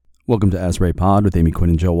Welcome to Asbury Pod with Amy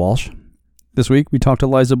Quinn and Joe Walsh. This week, we talk to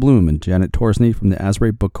Liza Bloom and Janet Torsney from the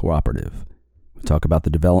Asbury Book Cooperative. We talk about the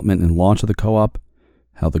development and launch of the co-op,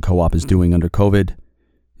 how the co-op is doing under COVID.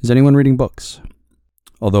 Is anyone reading books?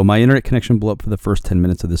 Although my internet connection blew up for the first 10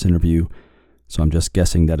 minutes of this interview, so I'm just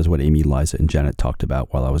guessing that is what Amy, Liza, and Janet talked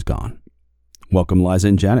about while I was gone. Welcome, Liza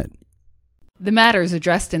and Janet. The matters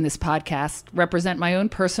addressed in this podcast represent my own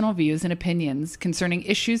personal views and opinions concerning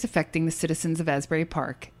issues affecting the citizens of Asbury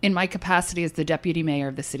Park in my capacity as the Deputy Mayor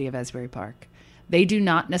of the City of Asbury Park. They do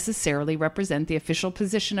not necessarily represent the official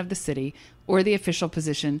position of the city or the official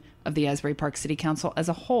position of the Asbury Park City Council as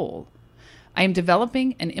a whole. I am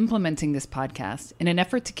developing and implementing this podcast in an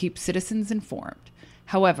effort to keep citizens informed.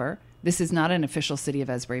 However, this is not an official City of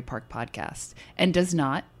Asbury Park podcast and does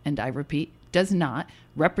not, and I repeat, does not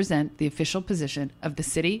represent the official position of the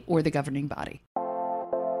city or the governing body.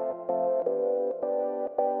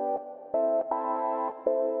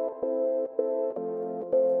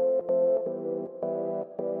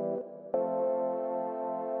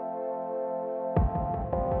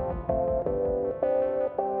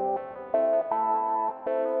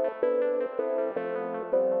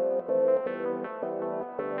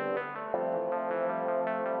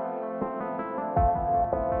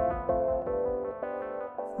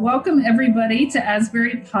 Welcome, everybody, to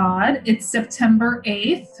Asbury Pod. It's September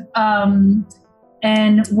 8th.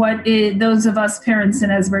 And those of us parents in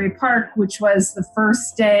Asbury Park, which was the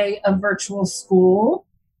first day of virtual school.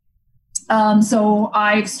 So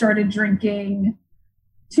I started drinking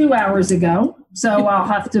 2 hours ago. So I'll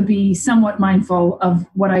have to be somewhat mindful of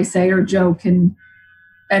what I say, or Joe can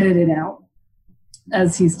edit it out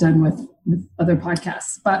as he's done with other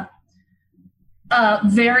podcasts. But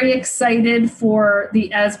very excited for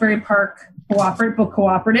the Asbury Park Book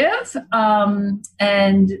Cooperative,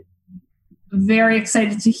 and very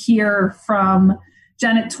excited to hear from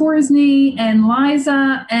Janet Torsney and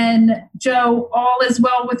Liza and Joe. All is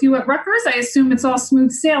well with you at Rutgers? I assume it's all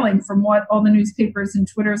smooth sailing from what all the newspapers and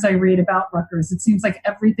Twitters I read about Rutgers. It seems like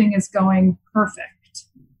everything is going perfect.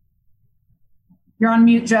 You're on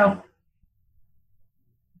mute, Joe.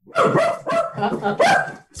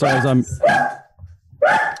 Sorry, as I'm...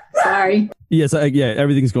 Sorry. Yes,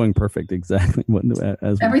 everything's going perfect. Exactly.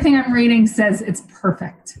 Everything I'm reading says it's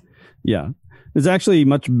perfect. Yeah, it's actually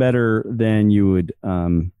much better than you would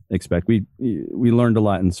expect. We learned a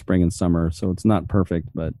lot in spring and summer, so it's not perfect,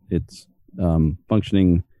 but it's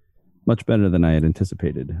functioning much better than I had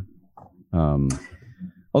anticipated.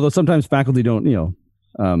 Although sometimes faculty don't,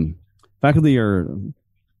 faculty are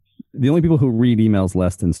the only people who read emails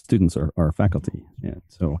less than students are faculty. Yeah,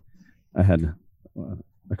 so I had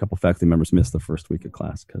a couple faculty members missed the first week of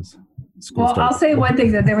class because school started. I'll say one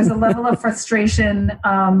thing, that there was a level of frustration,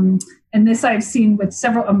 and this I've seen with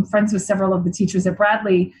several, I'm friends with several of the teachers at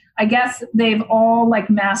Bradley. I guess they've all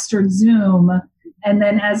mastered Zoom, and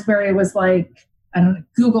then Asbury was I don't know,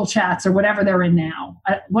 Google Chats or whatever they're in now.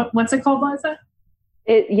 What's it called, Liza?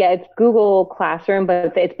 It's Google Classroom,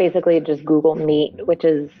 but it's basically just Google Meet, which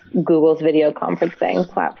is Google's video conferencing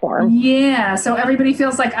platform. Yeah, so everybody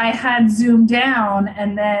feels like I had Zoom down,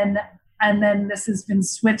 and then this has been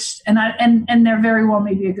switched, and there very well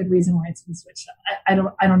may be a good reason why it's been switched. I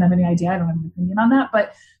don't have any idea. I don't have an opinion on that,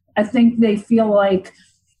 but I think they feel like,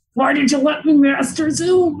 why did you let me master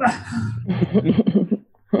Zoom?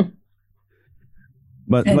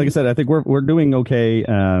 But like I said, I think we're doing okay.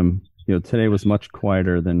 Today was much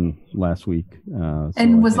quieter than last week.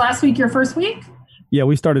 And was last week your first week? Yeah,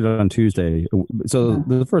 we started on Tuesday. So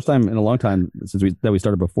the first time in a long time since we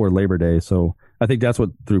started before Labor Day. So I think that's what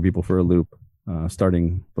threw people for a loop,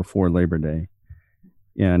 starting before Labor Day.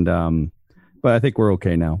 And but I think we're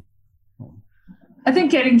okay now. I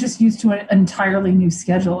think getting just used to an entirely new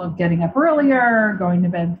schedule of getting up earlier, going to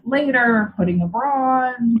bed later, putting a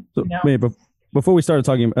bra on. So, before we started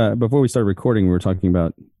recording, we were talking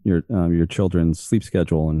about your children's sleep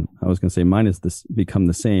schedule, and I was going to say mine has become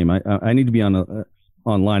the same. I need to be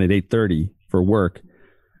online at 8:30 for work,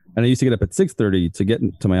 and I used to get up at 6:30 to get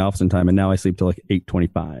to my office in time, and now I sleep till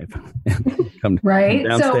 8:25. Come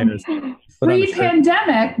downstairs. So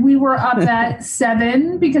pre-pandemic, we were up at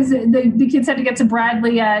 7 because the kids had to get to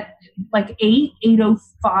Bradley at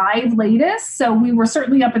 8:05 latest. So we were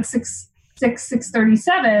certainly up at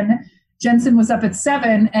 6:37. Jensen was up at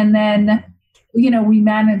 7, and then, we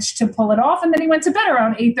managed to pull it off. And then he went to bed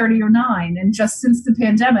around 8:30 or 9. And just since the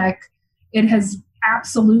pandemic, it has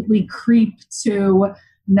absolutely creeped to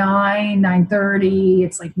 9:30.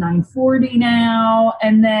 It's 9:40 now.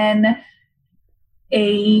 And then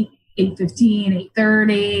 8:15,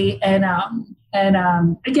 8:30. And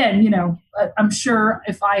again, I'm sure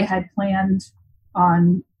if I had planned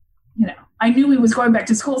on I knew he was going back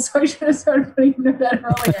to school, so I should have started putting him to bed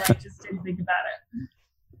earlier. I just didn't think about it.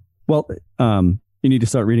 Well, you need to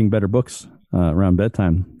start reading better books around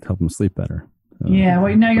bedtime to help him sleep better. Yeah,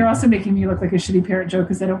 well, now you're also making me look like a shitty parent, Joe,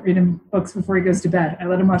 because I don't read him books before he goes to bed. I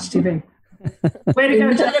let him watch TV. Way to go,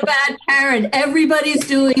 You're Joe. not a bad parent. Everybody's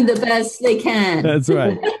doing the best they can. That's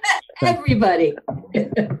right. Everybody.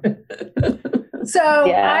 So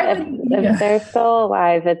Yeah, if they're still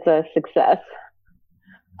alive, it's a success.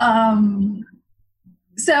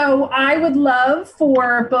 So I would love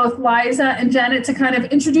for both Liza and Janet to kind of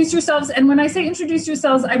introduce yourselves. And when I say introduce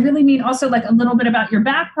yourselves, I really mean also like a little bit about your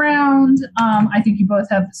background. I think you both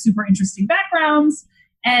have super interesting backgrounds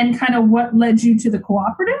and kind of what led you to the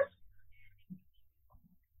cooperative.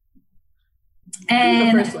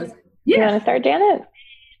 And You go first, Liz. You want to start, Janet?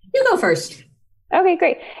 You go first. Okay,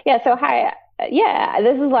 great. Yeah, so hi. Yeah,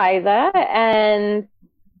 this is Liza, and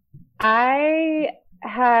I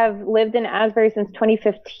have lived in Asbury since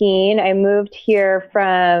 2015. I moved here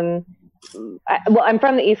I'm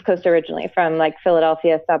from the East Coast originally, from like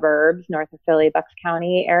Philadelphia suburbs, north of Philly, Bucks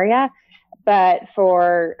County area. But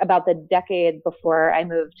for about the decade before I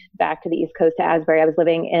moved back to the East Coast to Asbury, I was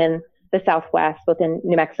living in the Southwest, both in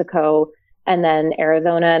New Mexico and then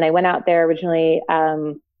Arizona. And I went out there originally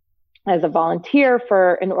as a volunteer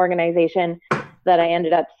for an organization that I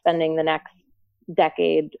ended up spending the next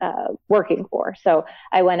decade working for. So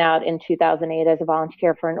I went out in 2008 as a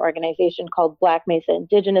volunteer for an organization called Black Mesa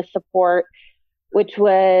Indigenous Support, which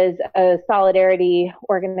was a solidarity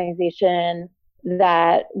organization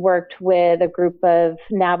that worked with a group of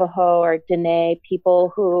Navajo or Dene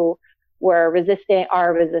people who are resisting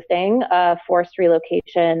forced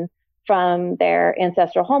relocation from their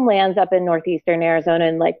ancestral homelands up in northeastern Arizona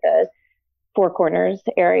in like the Four Corners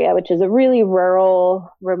area, which is a really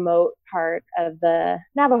rural, remote part of the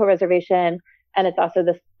Navajo reservation. And it's also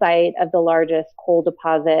the site of the largest coal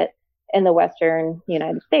deposit in the Western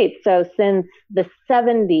United States. So since the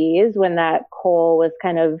 70s, when that coal was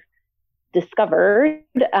kind of discovered,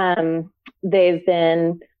 they've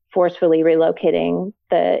been forcefully relocating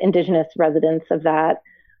the indigenous residents of that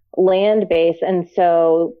land base. And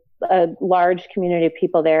so a large community of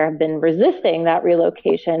people there have been resisting that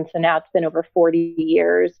relocation. So now it's been over 40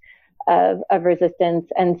 years of resistance.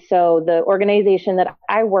 And so the organization that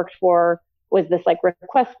I worked for was this like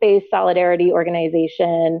request-based solidarity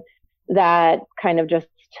organization that kind of just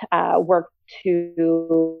worked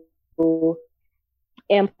to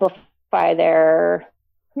amplify their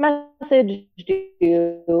message,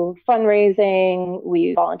 do fundraising.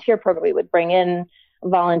 We volunteer program. We would bring in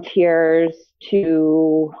volunteers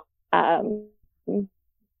to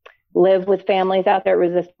live with families out there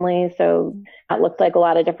resistantly. So that looked like a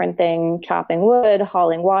lot of different things: chopping wood,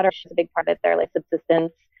 hauling water, which is a big part of their like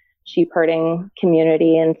subsistence, sheep herding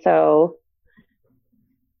community. And so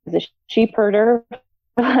I was a sheep herder for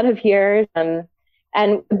a lot of years.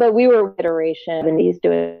 But we were iteration in these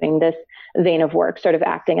doing this vein of work, sort of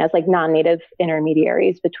acting as like non-native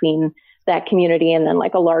intermediaries between that community and then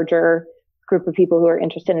like a larger group of people who are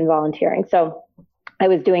interested in volunteering. So I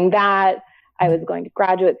was doing that. I was going to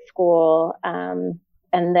graduate school, and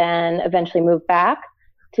then eventually moved back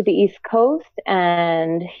to the East Coast.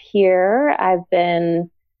 And here I've been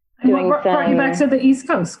doing what brought you back to the East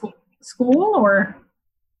Coast? School or?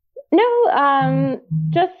 No,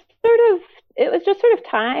 just sort of, it was just sort of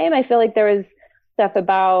time. I feel like there was stuff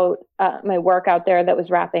about my work out there that was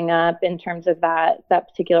wrapping up in terms of that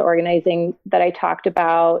particular organizing that I talked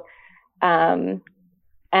about.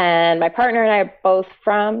 And my partner and I are both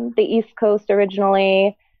from the East Coast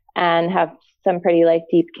originally and have some pretty like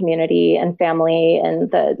deep community and family in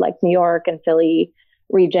the like New York and Philly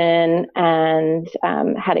region, and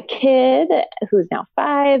had a kid who's now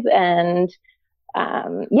 5. And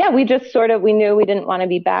we just we knew we didn't want to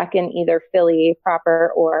be back in either Philly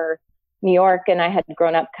proper or New York. And I had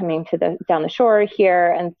grown up coming to down the shore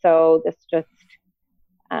here. And so this just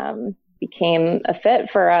became a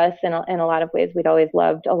fit for us in a lot of ways. We'd always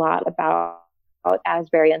loved a lot about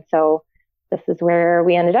Asbury. And so this is where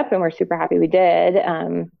we ended up, and we're super happy we did.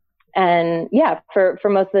 For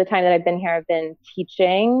most of the time that I've been here, I've been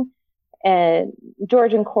teaching at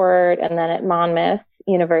Georgian Court and then at Monmouth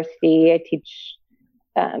University. I teach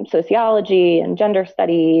sociology and gender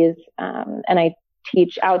studies, and I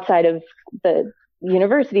teach outside of the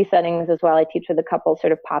university settings as well. I teach with a couple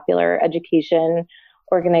sort of popular education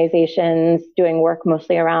organizations doing work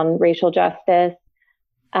mostly around racial justice.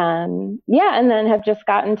 And then have just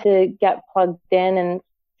gotten to get plugged in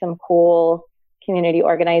some cool community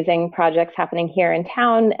organizing projects happening here in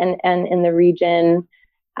town and in the region.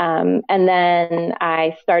 And then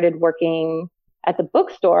I started working at the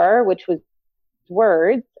bookstore, which was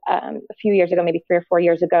Words, a few years ago, maybe 3 or 4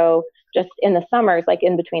 years ago, just in the summers, like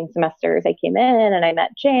in between semesters, I came in and I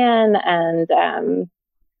met Jan, and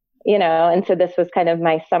and so this was kind of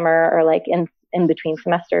my summer, or like in between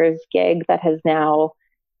semesters gig that has now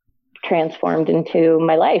transformed into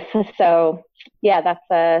my life. So yeah,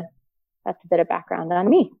 that's a bit of background on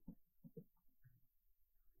me.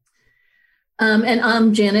 And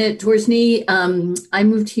I'm Janet Torsney. I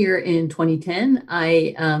moved here in 2010.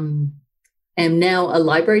 I am now a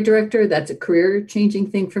library director. That's a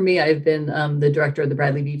career-changing thing for me. I've been the director of the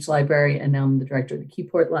Bradley Beach Library, and now I'm the director of the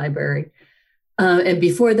Keyport Library. And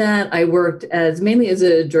before that, I worked mainly as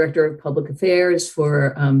a director of public affairs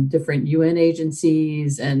for different UN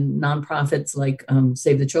agencies and nonprofits like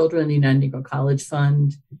Save the Children, the United Negro College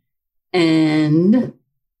Fund. And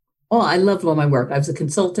I loved all my work. I was a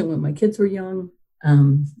consultant when my kids were young.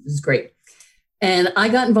 It was great. And I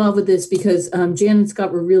got involved with this because Jan and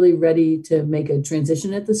Scott were really ready to make a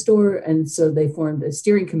transition at the store. And so they formed a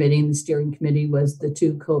steering committee. And the steering committee was the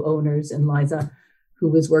two co-owners and Liza, who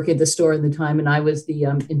was working at the store at the time. And I was the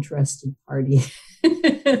interested party.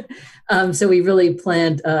 So we really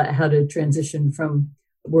planned how to transition from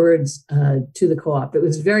Words to the co-op. It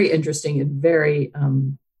was very interesting and very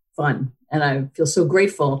fun. And I feel so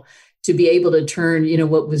grateful to be able to turn,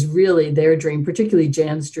 what was really their dream, particularly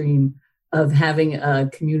Jan's dream, of having a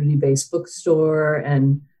community-based bookstore.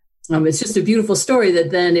 And it's just a beautiful story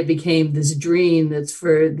that then it became this dream that's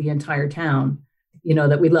for the entire town,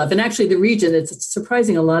 that we love. And actually the region, it's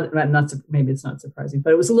surprising a lot, maybe it's not surprising,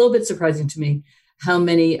 but it was a little bit surprising to me how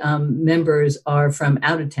many members are from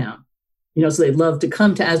out of town, so they love to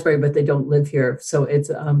come to Asbury, but they don't live here. So it's,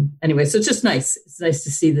 anyway, so it's just nice. It's nice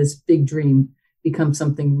to see this big dream become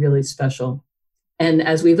something really special. And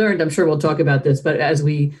as we learned, I'm sure we'll talk about this, but as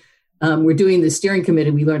we we're doing the steering committee,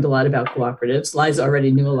 we learned a lot about cooperatives. Liza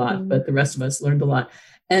already knew a lot, but the rest of us learned a lot.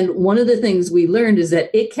 And one of the things we learned is that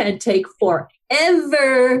it can take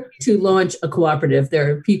forever to launch a cooperative. There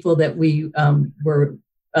are people that we were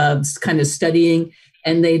kind of studying,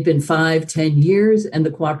 and they'd been 5-10 years, and the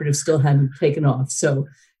cooperative still hadn't taken off. So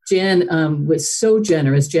Jan was so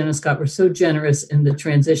generous. Jan and Scott were so generous in the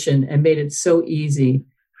transition and made it so easy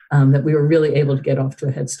that we were really able to get off to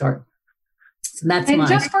a head start. And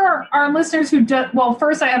just for our listeners who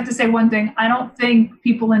first I have to say one thing. I don't think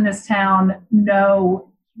people in this town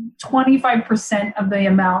know 25% of the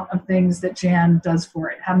amount of things that Jan does for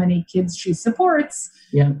it, how many kids she supports,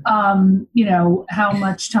 how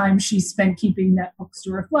much time she spent keeping that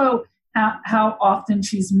bookstore afloat, how often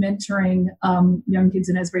she's mentoring young kids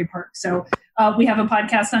in Asbury Park. So we have a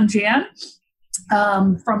podcast on Jan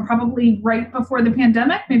from probably right before the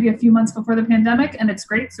pandemic, maybe a few months before the pandemic, and it's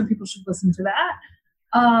great, so people should listen to that.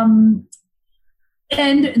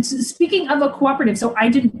 And speaking of a cooperative, so I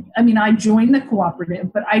joined the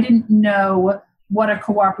cooperative, but I didn't know what a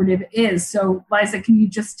cooperative is. So Liza, can you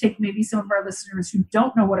just take maybe some of our listeners who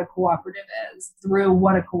don't know what a cooperative is through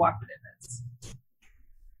what a cooperative is?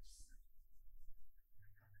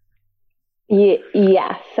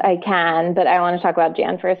 Yes, I can, but I want to talk about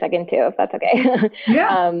Jan for a second too, if that's okay.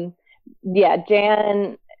 Yeah.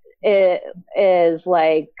 Jan is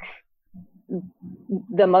like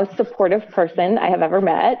the most supportive person I have ever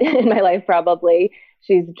met in my life, probably.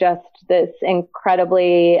 She's just this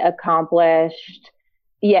incredibly accomplished,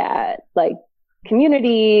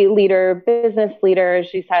 community leader, business leader.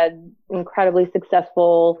 She's had incredibly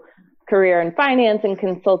successful career in finance and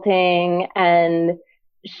consulting, and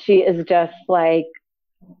she is just like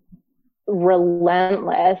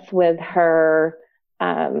relentless with her,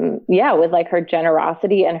 with her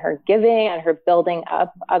generosity and her giving and her building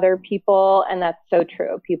up other people. And that's so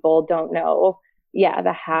true. People don't know,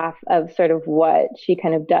 the half of sort of what she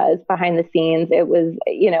kind of does behind the scenes. It was,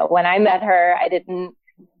 when I met her, I didn't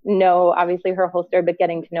know obviously her whole story, but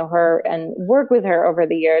getting to know her and work with her over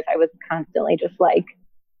the years, I was constantly just like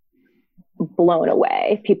blown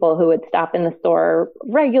away. People who would stop in the store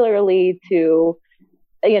regularly to,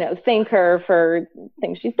 thank her for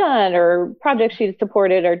things she's done or projects she's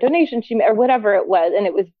supported or donations she made or whatever it was. And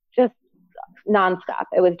it was just nonstop.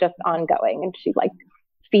 It was just ongoing. And she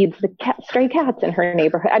feeds the stray cats in her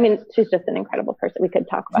neighborhood. I mean, she's just an incredible person. We could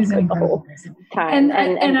talk about her the whole time.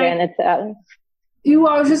 And Janet's, I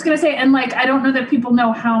was just going to say, and I don't know that people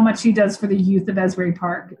know how much she does for the youth of Asbury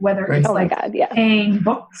Park, whether it's paying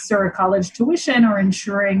books or college tuition or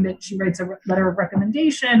ensuring that she writes a letter of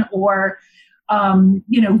recommendation or,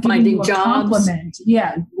 giving finding you a jobs. compliment.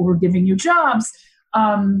 Yeah. Or giving you jobs.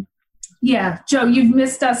 Joe, you've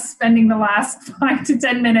missed us spending the last 5 to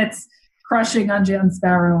 10 minutes crushing on Jan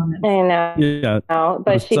Sparrow on it. I know. Yeah. No,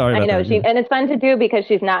 but and it's fun to do because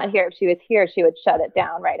she's not here. If she was here, she would shut it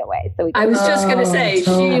down right away. So I was just going to say,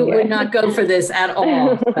 she would not go for this at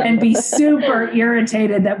all. And be super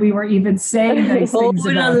irritated that we were even saying these things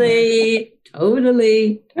about it.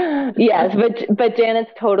 Totally. Yes, but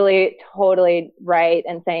Janet's totally right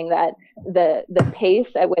in saying that the pace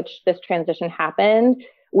at which this transition happened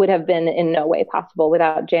would have been in no way possible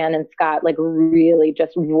without Jan and Scott like really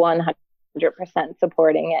just 100%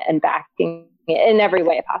 supporting it and backing it in every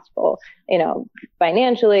way possible,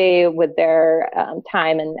 financially, with their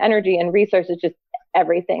time and energy and resources, just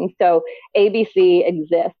everything. So ABC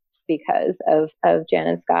exists because of Jan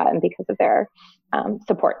and Scott and because of their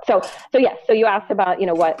support. So yes. So you asked about,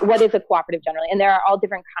 what is a cooperative generally, and there are all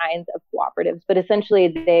different kinds of cooperatives, but essentially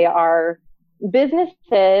they are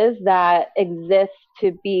businesses that exist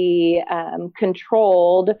to be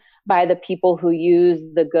controlled by the people who use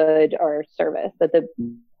the good or service that the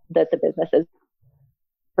business is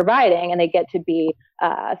providing, and they get to be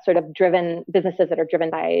sort of businesses that are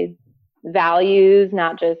driven by values,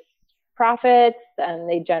 not just profits, and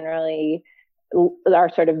they generally are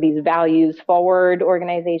sort of these values forward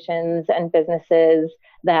organizations and businesses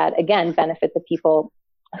that again benefit the people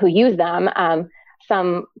who use them.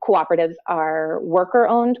 Some cooperatives are worker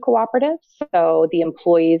owned cooperatives, so the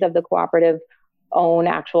employees of the cooperative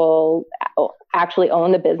actually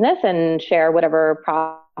own the business and share whatever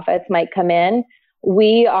profits might come in.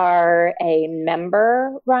 We are a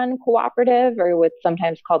member-run cooperative, or what's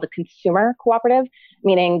sometimes called a consumer cooperative,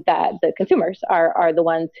 meaning that the consumers are the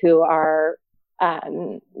ones who are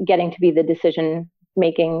getting to be the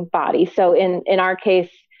decision-making body. So in our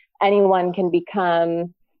case, anyone can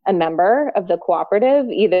become a member of the cooperative,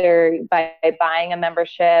 either by buying a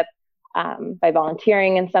membership, by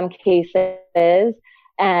volunteering in some cases,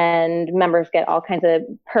 and members get all kinds of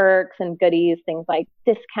perks and goodies, things like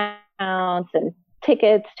discounts and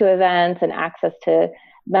tickets to events and access to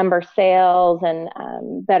member sales and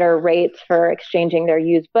better rates for exchanging their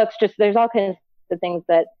used books. Just there's all kinds of things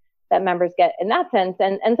that members get in that sense.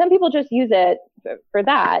 And some people just use it for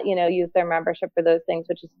that, use their membership for those things,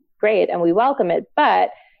 which is great. And we welcome it. But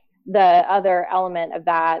the other element of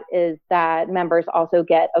that is that members also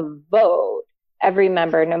get a vote. Every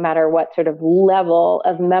member, no matter what sort of level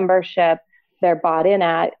of membership they're bought in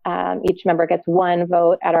at, each member gets one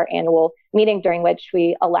vote at our annual meeting, during which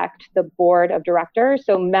we elect the board of directors.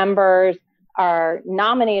 So members are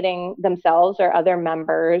nominating themselves or other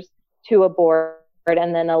members to a board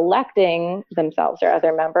and then electing themselves or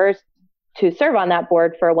other members to serve on that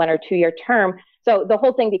board for a 1 or 2 year term. So the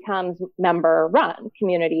whole thing becomes member run,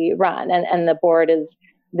 community run, and the board is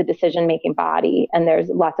the decision-making body. And there's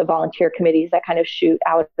lots of volunteer committees that kind of shoot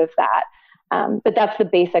out of that. But that's the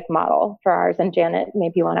basic model for ours. And Janet,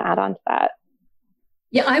 maybe you want to add on to that.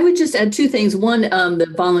 Yeah, I would just add two things. One,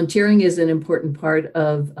 the volunteering is an important part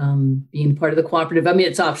of being part of the cooperative. I mean,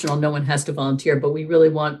 it's optional. No one has to volunteer, but we really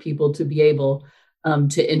want people to be able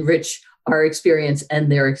to enrich our experience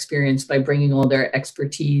and their experience by bringing all their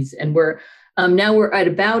expertise. And we're at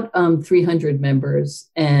about 300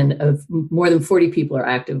 members, and of more than 40 people are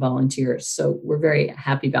active volunteers. So we're very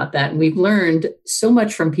happy about that. And we've learned so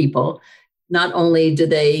much from people. Not only do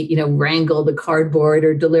they, wrangle the cardboard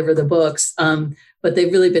or deliver the books, but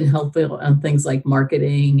they've really been helpful on things like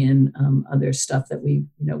marketing and other stuff that we,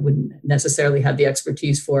 wouldn't necessarily have the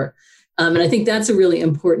expertise for. And I think that's a really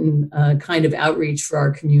important kind of outreach for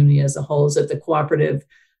our community as a whole, is that the cooperative,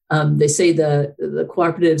 they say the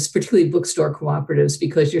cooperatives, particularly bookstore cooperatives,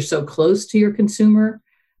 because you're so close to your consumer,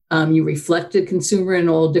 you reflect the consumer in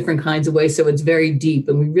all different kinds of ways. So it's very deep.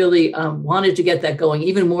 And we really wanted to get that going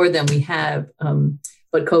even more than we have,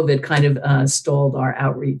 but COVID kind of stalled our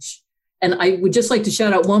outreach. And I would just like to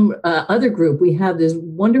shout out one other group. We have this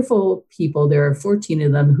wonderful people, there are 14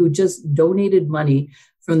 of them, who just donated money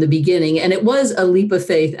from the beginning. And it was a leap of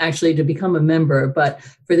faith, actually, to become a member. But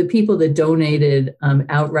for the people that donated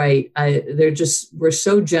outright, we're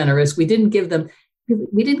so generous. We didn't give them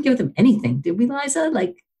anything, did we, Liza?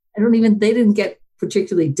 They didn't get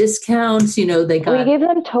particularly discounts. We gave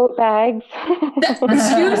them tote bags.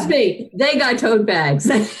 Excuse me, they got tote bags.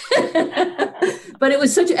 But it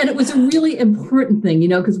was a really important thing,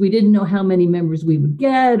 because we didn't know how many members we would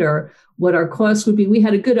get or what our costs would be. We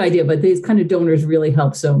had a good idea, but these kind of donors really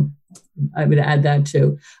help. So I would add that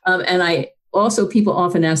too. And people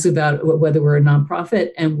often ask about whether we're a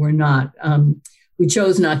nonprofit, and we're not. We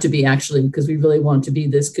chose not to be, actually, because we really want to be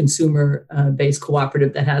this consumer-based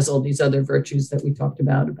cooperative that has all these other virtues that we talked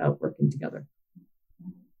about working together.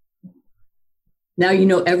 Now you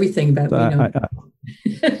know everything about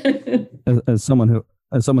me. As someone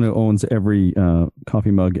as someone who owns every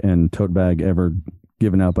coffee mug and tote bag ever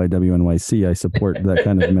given out by WNYC, I support that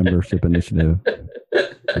kind of membership initiative.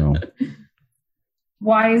 So.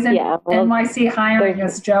 Why isn't NYC hiring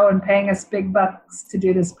us, Joe, and paying us big bucks to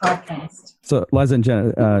do this podcast? So, Liza and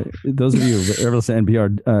Jenna, those of you who ever listen to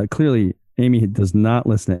NPR, clearly Amy does not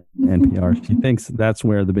listen to NPR. She thinks that's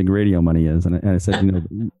where the big radio money is. And I said,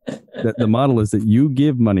 the model is that you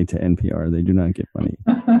give money to NPR. They do not give money.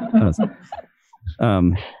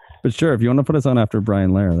 But sure, if you want to put us on after Brian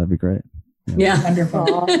Lehrer, that'd be great. Yeah.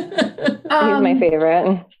 Wonderful. He's my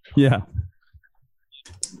favorite. Yeah.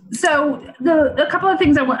 So a couple of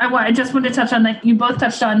things I just wanted to touch on that you both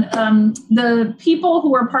touched on, the people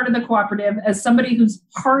who are part of the cooperative, as somebody who's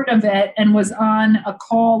part of it and was on a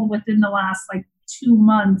call within the last 2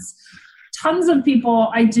 months, tons of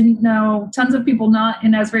people I didn't know, tons of people not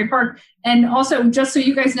in Asbury Park. And also, just so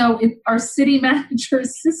you guys know, our city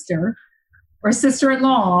manager's sister or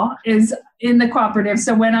sister-in-law is in the cooperative.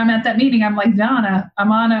 So when I'm at that meeting, I'm like, Donna,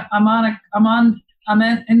 I'm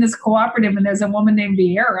in this cooperative and there's a woman named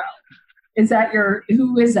Vieira.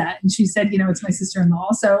 Who is that? And she said, it's my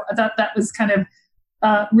sister-in-law. So I thought that was kind of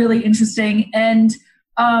really interesting. And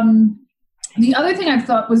the other thing I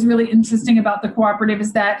thought was really interesting about the cooperative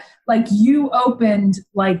is that you opened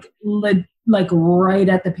right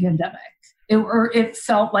at the pandemic. It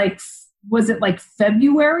felt like, was it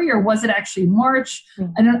February or was it actually March?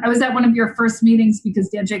 I was at one of your first meetings because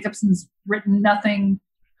Dan Jacobson's written nothing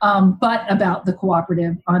but about the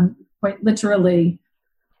cooperative on quite literally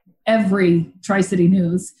every Tri-City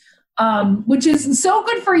News, which is so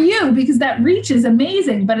good for you because that reach is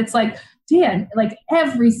amazing. But it's Dan,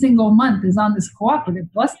 every single month is on this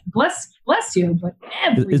cooperative. Bless you. But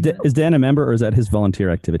is Dan a member or is that his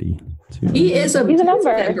volunteer activity? He's a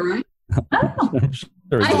member, right? Oh.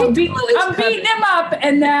 I'm beating him up,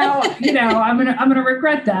 and now I'm gonna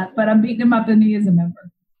regret that. But I'm beating him up, and he is a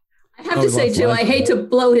member. I have to say too, I hate to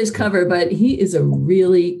blow his cover, but he is a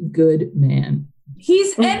really good man.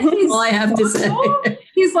 He's all I have to say.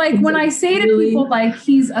 He's when I say to people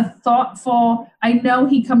he's a thoughtful. I know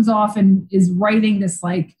he comes off and is writing this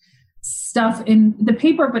stuff in the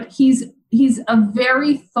paper, but he's a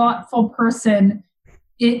very thoughtful person.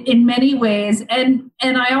 In many ways, and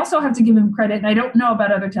I also have to give him credit, and I don't know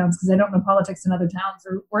about other towns because I don't know politics in other towns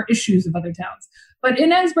or issues of other towns. But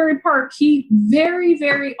in Asbury Park, he very,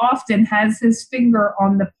 very often has his finger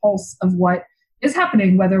on the pulse of what is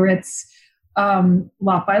happening, whether it's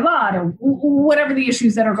lot by lot or whatever the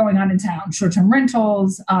issues that are going on in town, short-term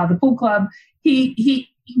rentals, the pool club. He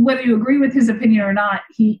whether you agree with his opinion or not,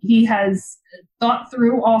 he has thought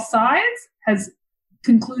through all sides, has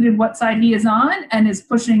concluded what side he is on and is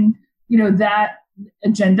pushing, that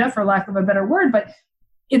agenda, for lack of a better word, but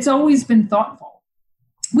it's always been thoughtful.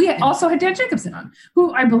 We also had Dan Jacobson on,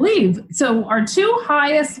 who I believe, so our two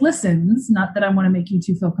highest listens, not that I want to make you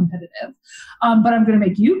two feel competitive, but I'm going to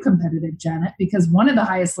make you competitive, Janet, because one of the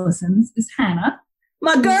highest listens is Hannah.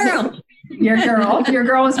 My girl. Your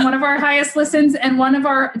girl is one of our highest listens, and one of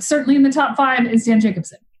our, certainly in the top 5 is Dan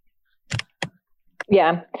Jacobson.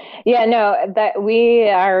 Yeah, no, that we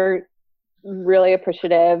are really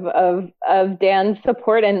appreciative of Dan's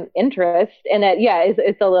support and interest in it. Yeah,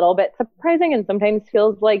 it's a little bit surprising and sometimes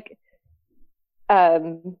feels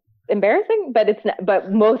embarrassing, but it's not,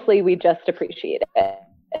 but mostly we just appreciate it.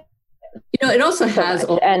 It also has,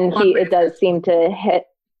 and it does seem to hit.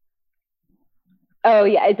 Oh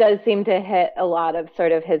yeah, it does seem to hit a lot of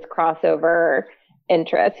sort of his crossover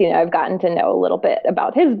interests. I've gotten to know a little bit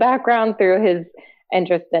about his background through his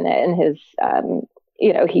interest in it, and his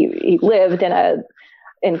he lived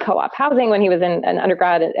in co-op housing when he was in an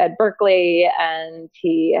undergrad at Berkeley, and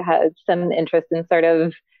he has some interest in sort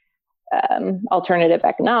of alternative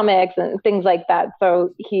economics and things like that.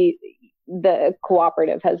 So the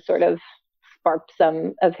cooperative has sort of sparked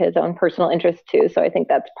some of his own personal interest too. So I think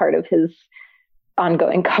that's part of his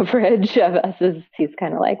ongoing coverage of us, is he's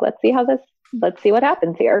kind of let's see what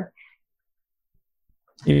happens here.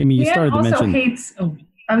 Amy, you started to mention. Hates. Oh,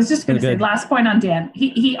 I was just going to say, last point on Dan.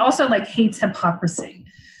 He also hates hypocrisy.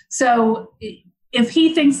 So if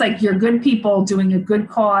he thinks like you're good people doing a good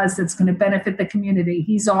cause that's going to benefit the community,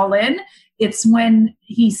 he's all in. It's when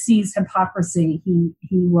he sees hypocrisy, he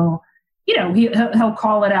will, he'll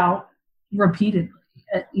call it out repeatedly,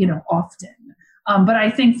 often. But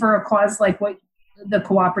I think for a cause like what the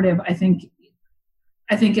cooperative, I think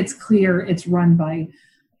it's clear it's run by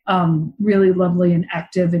really lovely and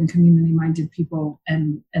active and community-minded people,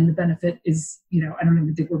 and the benefit is, I don't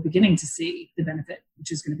even think we're beginning to see the benefit,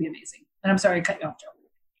 which is going to be amazing. And I'm sorry I cut you off, Joe.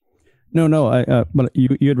 No. But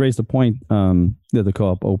you had raised the point that the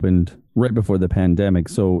co-op opened right before the pandemic.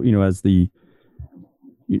 So as so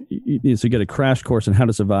you get a crash course on how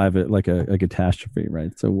to survive it like a catastrophe,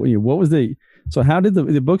 right? So what was so how did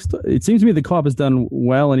the books? It seems to me the co-op has done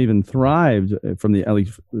well and even thrived at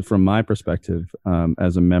least from my perspective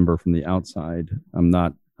as a member from the outside.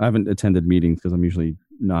 I haven't attended meetings because I'm usually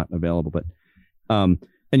not available, but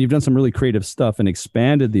and you've done some really creative stuff and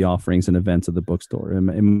expanded the offerings and events of the bookstore.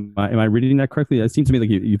 Am I reading that correctly? It seems to me like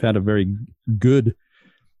you've had a very good,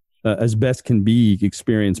 as best can be,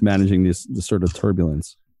 experience managing this sort of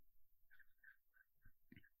turbulence.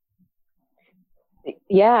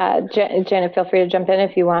 Yeah, Janet, feel free to jump in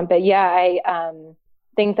if you want. But yeah, I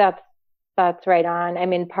think that's right on. I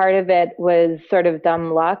mean, part of it was sort of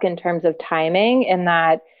dumb luck in terms of timing, in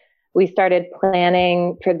that we started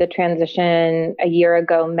planning for the transition a year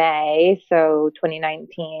ago, May, so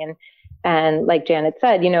 2019. And like Janet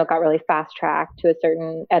said, it got really fast tracked to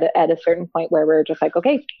at a certain point where we were just like,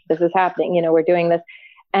 okay, this is happening, we're doing this,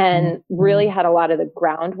 and really had a lot of the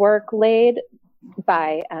groundwork laid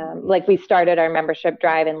by, we started our membership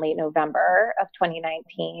drive in late November of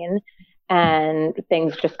 2019, and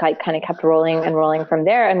things just kind of kept rolling and rolling from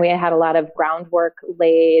there. And we had a lot of groundwork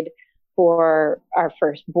laid for our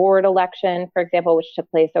first board election, for example, which took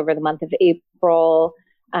place over the month of April,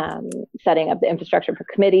 setting up the infrastructure for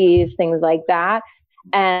committees, things like that.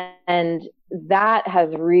 And that has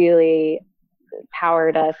really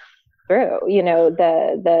powered us through,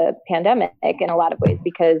 the pandemic in a lot of ways,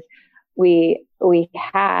 because we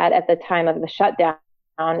had, at the time of the shutdown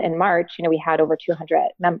in March, we had over 200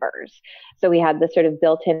 members. So we had this sort of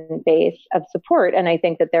built-in base of support. And I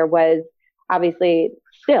think that there was obviously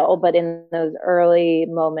still, but in those early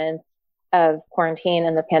moments of quarantine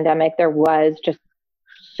and the pandemic, there was just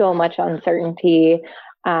so much uncertainty.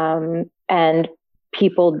 And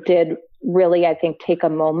people did really, I think, take a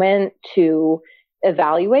moment to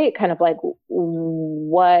evaluate kind of like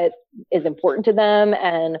what is important to them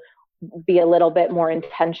and be a little bit more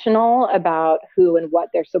intentional about who and what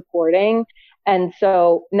they're supporting. And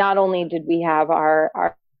so not only did we have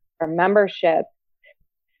our membership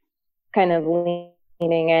kind of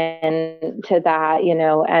leaning into that,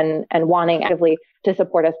 and wanting actively to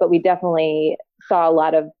support us, but we definitely saw a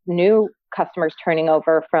lot of new customers turning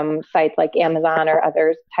over from sites like Amazon or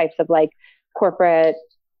other types of like corporate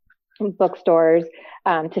bookstores,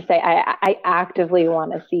 to say, I actively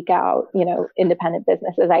want to seek out, independent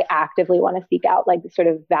businesses. I actively want to seek out like the sort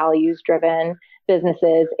of values-driven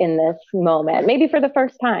businesses in this moment, maybe for the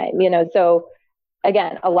first time, So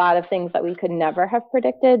again, a lot of things that we could never have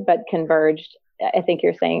predicted, but converged, I think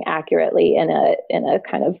you're saying accurately, in a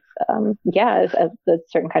kind of, as a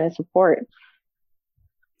certain kind of support.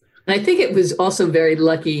 And I think it was also very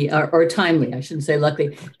lucky or timely, I shouldn't say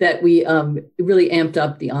lucky, that we really amped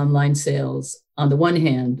up the online sales on the one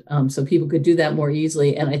hand, so people could do that more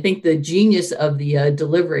easily. And I think the genius of the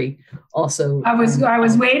delivery also. I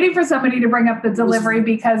was waiting for somebody to bring up the delivery,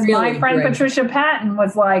 because really my friend great. Patricia Patton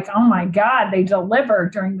was like, oh my God, they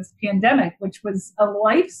delivered during this pandemic, which was a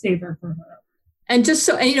lifesaver for her. And just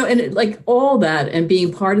so, and like all that and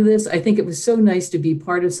being part of this, I think it was so nice to be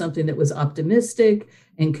part of something that was optimistic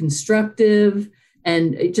and constructive,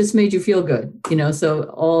 and it just made you feel good, so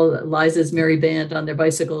all Liza's merry band on their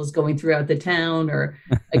bicycles going throughout the town, or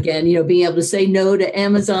again, being able to say no to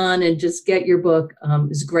Amazon and just get your book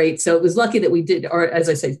is great. So it was lucky that we did, or as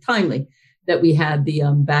I say, timely that we had the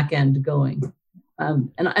back end going.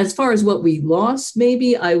 And as far as what we lost,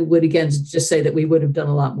 maybe I would again just say that we would have done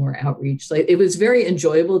a lot more outreach. Like, it was very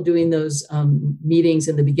enjoyable doing those meetings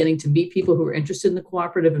in the beginning to meet people who were interested in the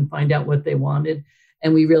cooperative and find out what they wanted.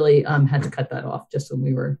 And we really had to cut that off just when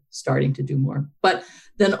we were starting to do more. But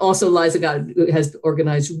then also Liza has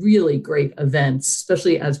organized really great events,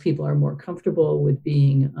 especially as people are more comfortable with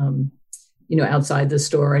being, outside the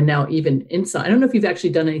store, and now even inside. I don't know if you've actually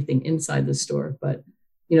done anything inside the store, but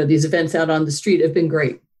these events out on the street have been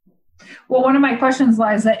great. Well, one of my questions,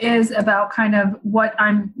 Liza, is about kind of what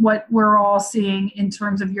we're all seeing in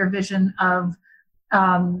terms of your vision of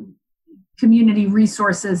community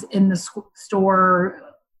resources in the store,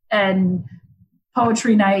 and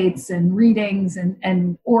poetry nights and readings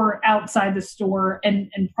and or outside the store. And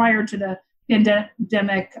prior to the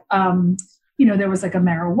pandemic, there was like a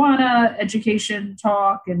marijuana education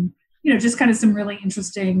talk, and, just kind of some really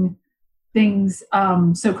interesting things.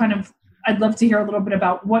 So kind of, I'd love to hear a little bit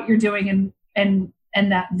about what you're doing and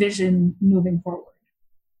that vision moving forward.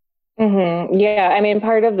 Mm-hmm. Yeah. I mean,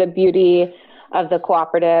 part of the beauty of the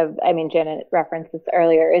cooperative, Janet referenced this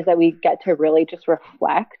earlier, is that we get to really just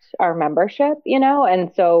reflect our membership, and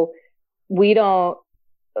so we don't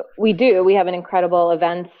we do. We have an incredible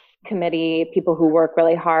events committee, people who work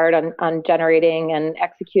really hard on generating and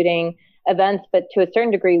executing events. But to a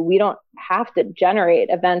certain degree, we don't have to generate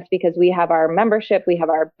events because we have our membership, we have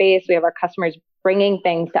our base, we have our customers bringing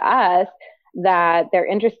things to us that they're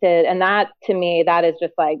interested. And that, to me, that is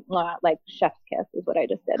just like chef's kiss is what I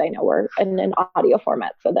just did. I know we're in an audio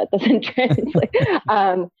format, so that doesn't translate.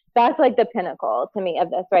 That's like the pinnacle to me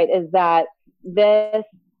of this, right? Is that this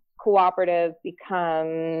cooperative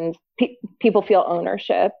becomes, people feel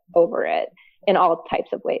ownership over it in all types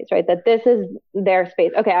of ways, right? That this is their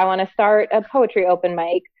space. Okay, I want to start a poetry open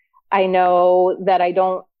mic. I know that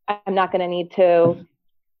I'm not going to need to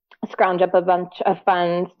scrounge up a bunch of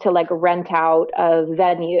funds to like rent out a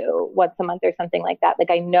venue once a month or something like that.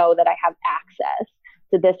 Like I know that I have access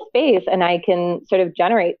to this space and I can sort of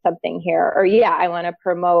generate something here. Or I want to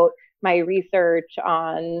promote my research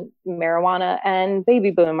on marijuana and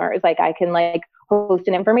baby boomers. Like I can like host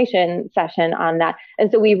an information session on that.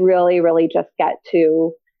 And so we really, really just get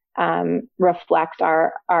to reflect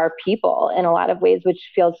our people in a lot of ways,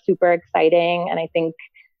 which feels super exciting. And I think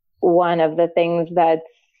one of the things that's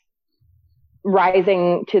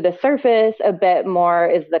rising to the surface a bit more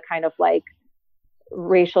is the kind of like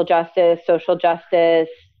racial justice, social justice,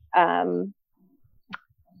 I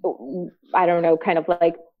don't know, kind of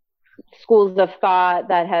like schools of thought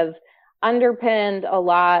that have underpinned a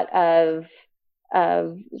lot of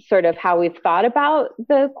sort of how we've thought about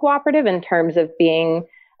the cooperative in terms of being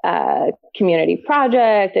a community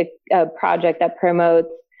project, a project that promotes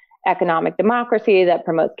economic democracy, that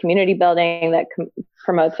promotes community building, that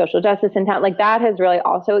promotes social justice in town. Like that has really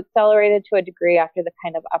also accelerated to a degree after the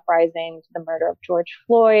kind of uprising to the murder of George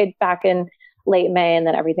Floyd back in late May, and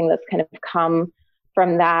then everything that's kind of come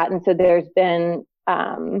from that. And so there's been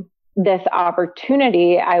this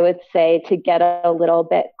opportunity, I would say, to get a little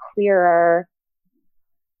bit clearer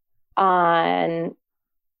on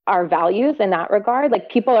our values in that regard. Like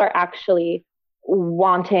people are actually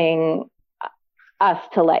wanting us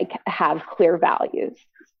to like have clear values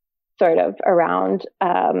sort of around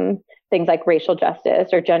things like racial justice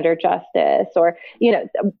or gender justice or,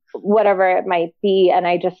 whatever it might be. And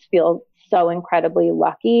I just feel so incredibly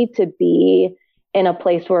lucky to be in a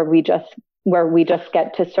place where we just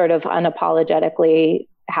get to sort of unapologetically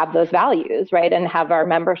have those values, right? And have our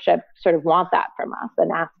membership sort of want that from us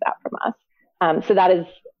and ask that from us. So that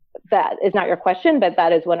is not your question, but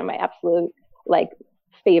that is one of my absolute like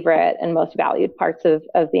favorite and most valued parts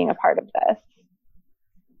of being a part of this.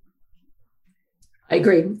 I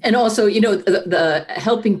agree. And also, the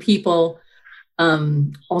helping people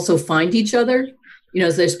also find each other.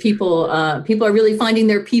 There's people are really finding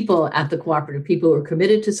their people at the cooperative. People who are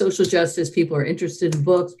committed to social justice, people who are interested in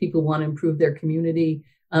books, people who want to improve their community.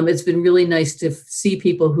 It's been really nice to see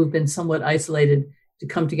people who've been somewhat isolated to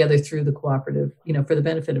come together through the cooperative, for the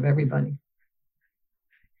benefit of everybody.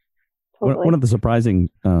 Totally. One of the surprising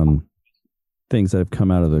things that have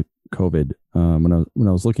come out of the COVID, when I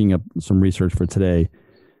was looking up some research for today,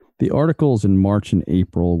 the articles in March and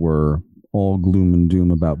April were all gloom and doom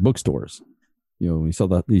about bookstores. You saw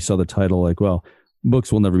the title like, well,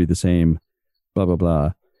 books will never be the same, blah blah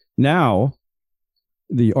blah. Now,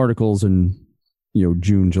 the articles in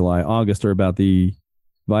June, July, August are about the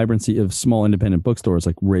vibrancy of small independent bookstores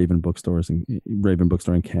like Raven Bookstore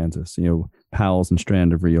in Kansas. Powell's and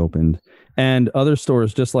Strand have reopened, and other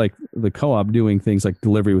stores just like the Co-op doing things like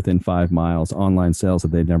delivery within 5 miles, online sales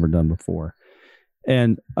that they'd never done before.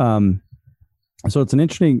 And so it's an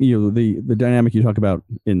interesting, the dynamic you talk about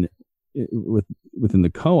within the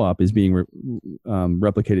Co-op is being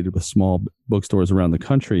replicated with small bookstores around the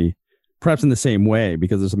country, perhaps in the same way,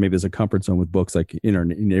 because there's a comfort zone with books like in our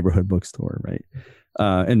neighborhood bookstore, right?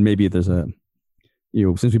 And maybe there's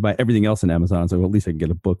since we buy everything else on Amazon, so at least I can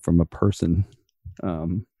get a book from a person,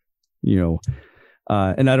 and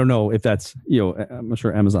I don't know if that's, I'm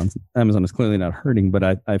sure Amazon is clearly not hurting, but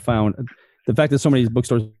I found the fact that so many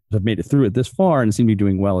bookstores have made it through it this far and seem to be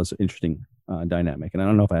doing well is an interesting dynamic. And I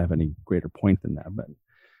don't know if I have any greater point than that, but.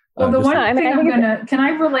 Well, can I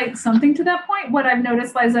relate something to that point? What I've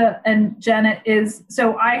noticed, Liza and Janet, is,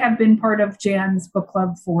 so I have been part of Jan's book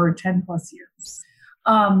club for 10 plus years.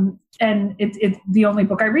 And it's the only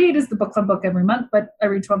book I read is the book club book every month, but I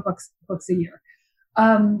read 12 books a year.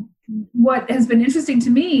 What has been interesting to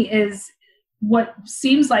me is what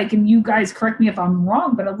seems like, and you guys correct me if I'm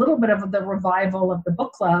wrong, but a little bit of the revival of the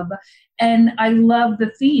book club. And I love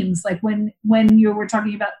the themes. Like when you were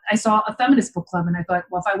talking about, I saw a feminist book club and I thought,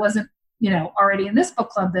 well, if I wasn't, already in this book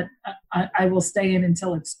club, then I will stay in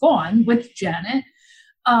until it's gone with Janet.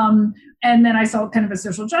 And then I saw kind of a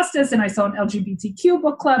social justice, and I saw an LGBTQ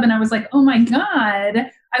book club, and I was like, oh my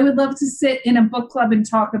God, I would love to sit in a book club and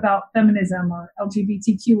talk about feminism or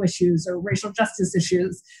LGBTQ issues or racial justice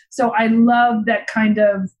issues. So I love that kind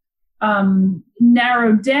of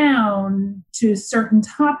narrowed down to certain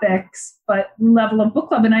topics, but level of book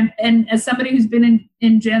club. And as somebody who's been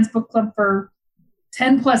in Jan's book club for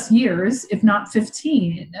 10 plus years, if not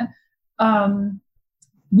 15,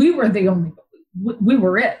 we were we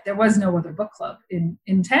were it. There was no other book club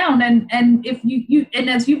in town. And if you and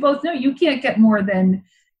as you both know, you can't get more than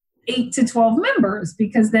 8 to 12 members,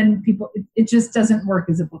 because then it just doesn't work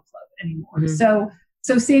as a book club anymore. Mm-hmm.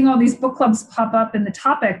 So seeing all these book clubs pop up in the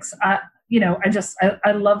topics, I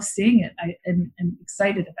love seeing it. I'm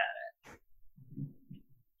excited about it.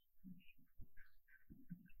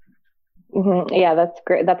 Mm-hmm. Yeah, that's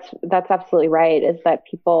great. That's absolutely right. Is that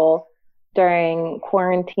people during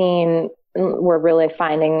quarantine were really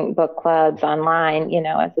finding book clubs online,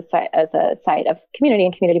 as a site of community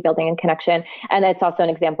and community building and connection. And it's also an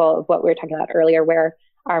example of what we were talking about earlier, where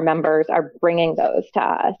our members are bringing those to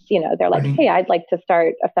us. They're like, hey, I'd like to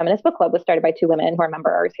start a feminist book club. Was started by 2 women who are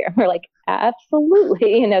members here. We're like,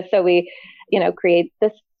 absolutely. So we, create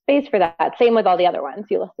this space for that. Same with all the other ones.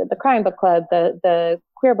 You listed the crime book club, the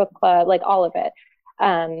queer book club, like all of it.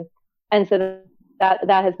 And so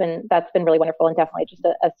that's been really wonderful, and definitely just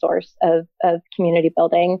a source of community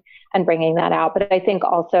building and bringing that out. But I think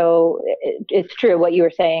also it's true what you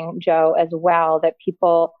were saying, Joe, as well, that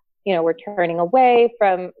people, were turning away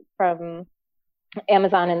from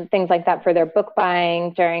Amazon and things like that for their book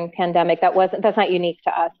buying during pandemic. That's not unique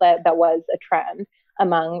to us. That was a trend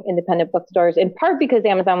among independent bookstores, in part because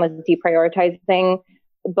Amazon was deprioritizing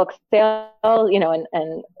book sales,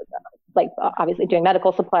 and like obviously doing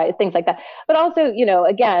medical supplies, things like that. But also,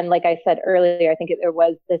 again, like I said earlier, I think there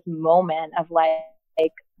was this moment of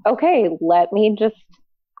like, okay, let me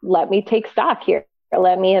take stock here.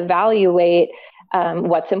 Let me evaluate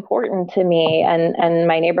what's important to me, and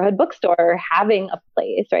my neighborhood bookstore having a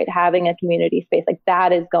place, right? Having a community space like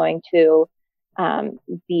that is going to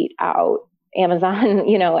beat out Amazon,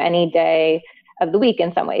 any day of the week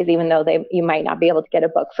in some ways, even though you might not be able to get a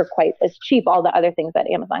book for quite as cheap. All the other things that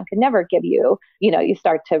Amazon could never give you, you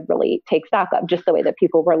start to really take stock of, just the way that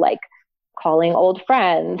people were like calling old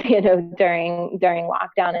friends, during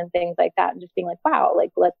lockdown and things like that, and just being like, wow,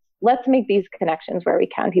 like let's make these connections where we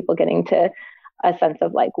can, people getting to a sense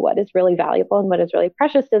of like what is really valuable and what is really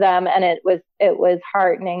precious to them. And it was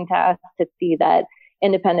heartening to us to see that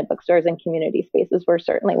independent bookstores and community spaces were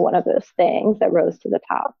certainly one of those things that rose to the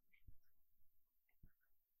top.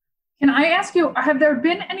 Can I ask you, have there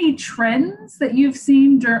been any trends that you've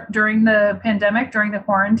seen during the pandemic, during the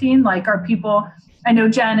quarantine? Like, are people, I know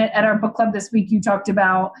Janet, at our book club this week, you talked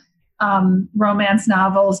about romance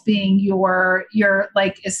novels being your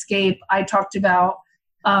like escape. I talked about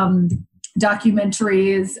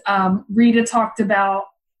documentaries. Rita talked about,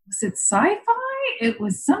 was it sci-fi? It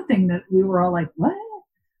was something that we were all like, what?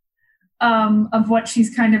 Of what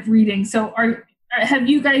she's kind of reading. So have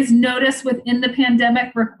you guys noticed within the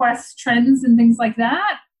pandemic request trends and things like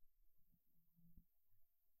that?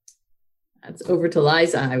 That's over to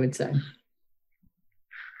Liza, I would say.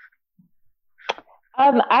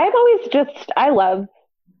 I love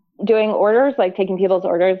doing orders, like taking people's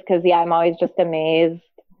orders, because I'm always just amazed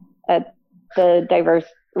at the diverse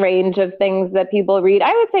range of things that people read.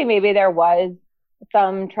 I would say maybe there was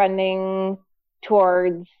some trending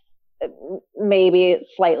towards maybe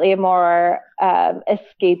slightly more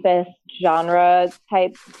escapist genre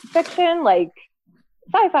type fiction, like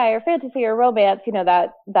sci-fi or fantasy or romance,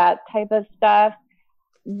 that type of stuff.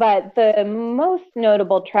 But the most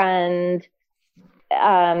notable trend,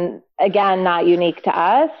 again, not unique to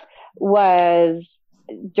us, was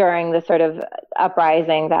during the sort of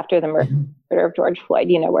uprisings after the murder of George Floyd,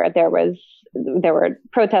 where there were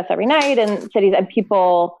protests every night in cities, and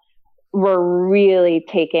people were really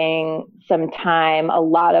taking some time, a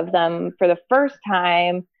lot of them for the first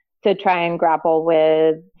time, to try and grapple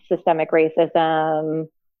with systemic racism,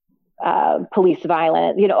 police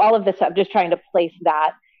violence, all of this stuff, just trying to place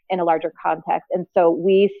that in a larger context. And so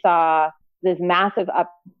we saw this massive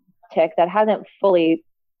uptick that hasn't fully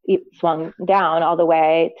swung down all the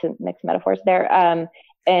way, to mix metaphors there,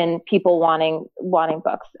 and people wanting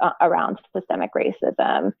books around systemic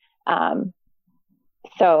racism.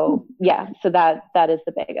 So that is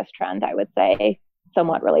the biggest trend, I would say,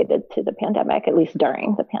 somewhat related to the pandemic, at least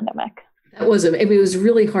during the pandemic. It was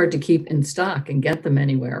really hard to keep in stock and get them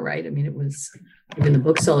anywhere, right? I mean, it was, even the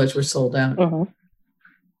booksellers were sold out. Mm-hmm.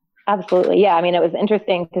 Absolutely. Yeah. I mean, it was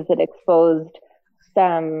interesting because it exposed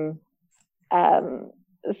some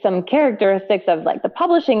some characteristics of like the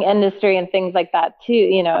publishing industry and things like that too.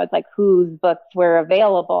 It's like whose books were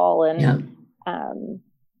available and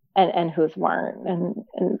and whose weren't,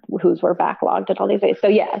 and whose were backlogged at all these days. So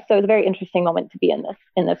so it's a very interesting moment to be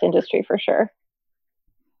in this industry for sure.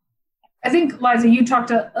 I think, Liza, you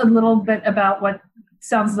talked a little bit about what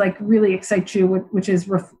sounds like really excites you, which is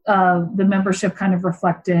the membership kind of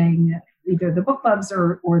reflecting either the book clubs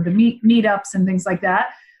or the meetups and things like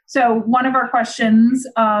that. So one of our questions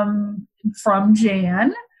from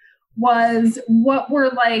Jan was, what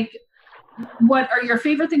are your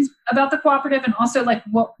favorite things about the cooperative? And also like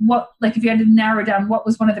what like if you had to narrow down, what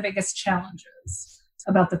was one of the biggest challenges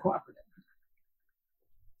about the cooperative?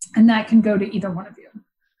 And that can go to either one of you.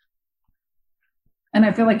 And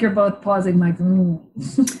I feel like you're both pausing like, who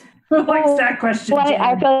likes that question? Well,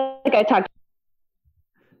 I feel like I talked.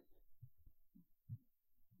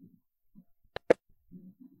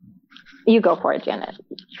 You go for it, Janet.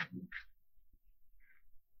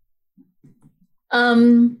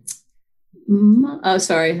 Sorry.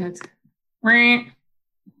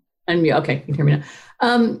 Unmute. Okay, you can hear me now.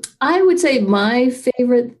 I would say my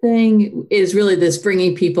favorite thing is really this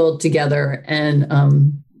bringing people together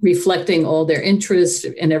and reflecting all their interests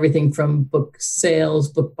and everything from book sales,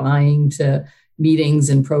 book buying to meetings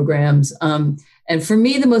and programs. And for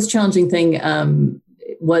me, the most challenging thing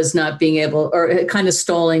was not being able, or kind of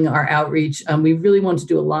stalling our outreach. We really wanted to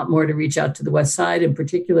do a lot more to reach out to the West Side in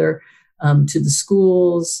particular, to the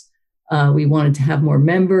schools. We wanted to have more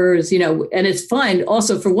members, and it's fine.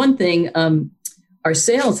 Also, for one thing, our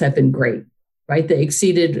sales have been great, right? They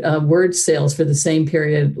exceeded word sales for the same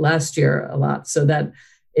period last year a lot. So that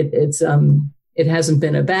it hasn't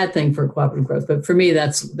been a bad thing for cooperative growth, but for me,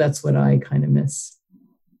 that's what I kind of miss.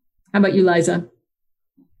 How about you, Liza?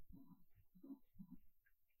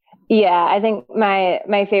 Yeah, I think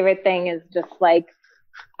my favorite thing is just like,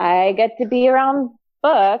 I get to be around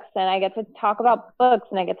books and I get to talk about books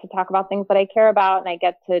and I get to talk about things that I care about. And I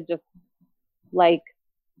get to just like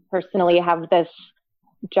personally have this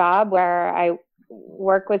job where I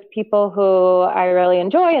work with people who I really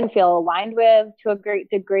enjoy and feel aligned with to a great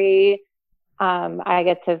degree. I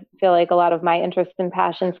get to feel like a lot of my interests and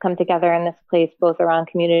passions come together in this place, both around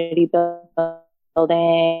community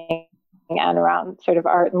building and around sort of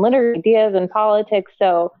art and literature, ideas and politics.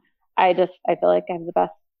 So I feel like I have the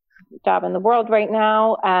best job in the world right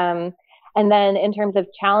now. And then in terms of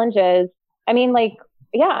challenges, I mean, like,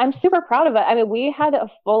 yeah, I'm super proud of it. I mean, we had a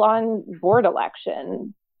full-on board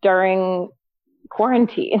election during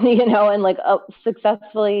quarantine, and like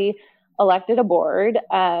successfully elected a board.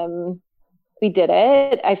 We did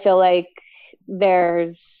it. I feel like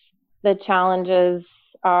the challenges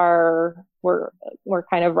we're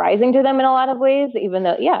kind of rising to them in a lot of ways, even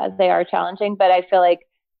though, yeah, they are challenging. But I feel like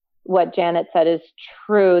what Janet said is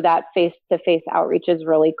true, that face-to-face outreach is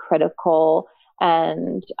really critical.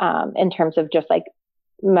 And in terms of just like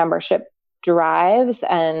membership drives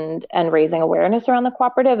and raising awareness around the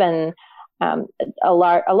cooperative. And a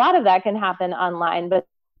lot of that can happen online, but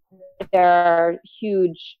there are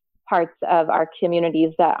huge parts of our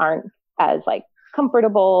communities that aren't as like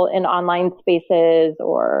comfortable in online spaces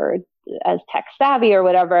or as tech savvy or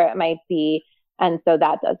whatever it might be. And so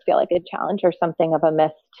that does feel like a challenge or something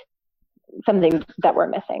that we're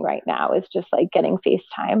missing right now is just like getting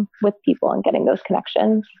FaceTime with people and getting those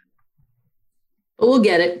connections. We'll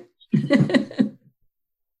get it.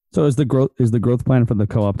 So is the growth plan for the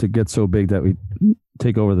co-op to get so big that we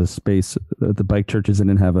take over the space at the bike churches and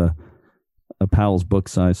then have a Powell's book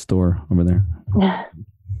size store over there?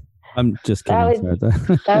 I'm just kidding.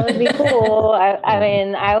 That would be cool. I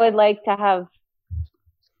mean, I would like to have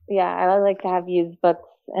used books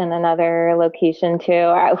in another location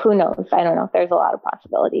too. Who knows? I don't know. There's a lot of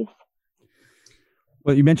possibilities.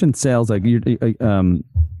 Well, you mentioned sales. Like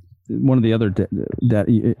one of the other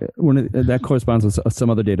that corresponds with some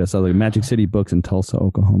other data. So like Magic City Books in Tulsa,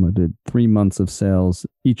 Oklahoma, did 3 months of sales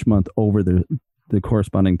each month over the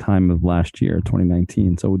corresponding time of last year,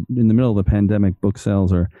 2019. So in the middle of the pandemic, book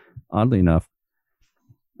sales are oddly enough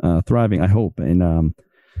thriving, I hope. And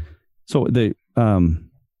so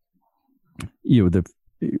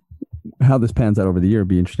how this pans out over the year would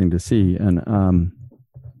be interesting to see. And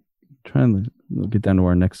trying to get down to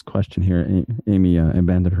our next question here. Amy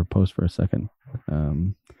abandoned her post for a second.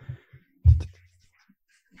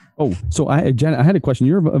 Janet, I had a question.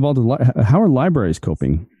 You're involved in how are libraries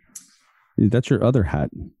coping? That's your other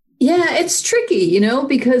hat. Yeah, it's tricky,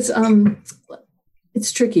 because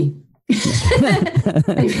it's tricky.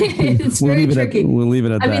 It's very tricky. We'll leave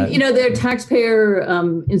it at that. I mean, there are taxpayer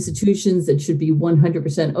institutions that should be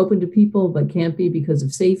 100% open to people, but can't be because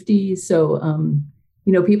of safety. So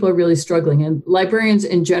people are really struggling. And librarians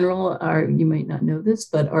in general are, you might not know this,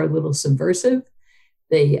 but are a little subversive.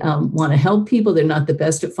 They want to help people. They're not the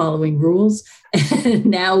best at following rules. And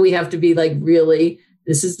now we have to be like, really,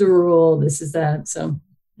 this is the rule, this is that. So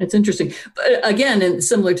it's interesting. But again, and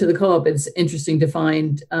similar to the co-op, it's interesting to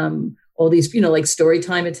find all these, like story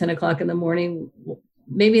time at 10 o'clock in the morning.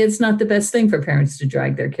 Maybe it's not the best thing for parents to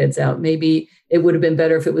drag their kids out. Maybe it would have been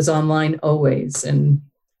better if it was online always. And,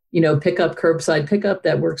 pick up, curbside pickup,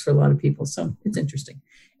 that works for a lot of people. So it's interesting.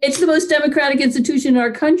 It's the most democratic institution in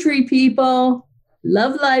our country, people.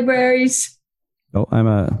 Love libraries. Oh,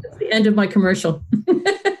 That's the end of my commercial.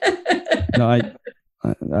 No, I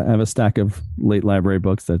have a stack of late library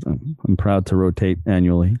books that I'm proud to rotate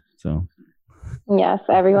annually. So yes,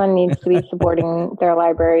 everyone needs to be supporting their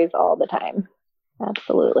libraries all the time.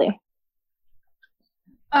 Absolutely.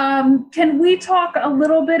 Can we talk a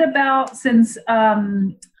little bit about, since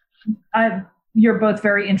you're both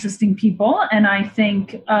very interesting people, and I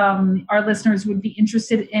think our listeners would be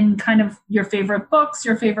interested in kind of your favorite books,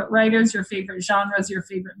 your favorite writers, your favorite genres, your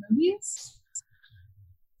favorite movies.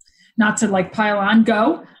 Not to pile on,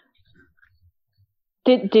 go.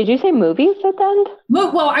 Did you say movies at the end?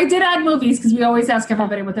 Well, I did add movies because we always ask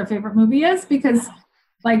everybody what their favorite movie is, because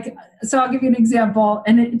so I'll give you an example,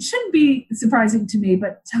 and it shouldn't be surprising to me,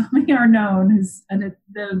 but Tommy Arnone, who's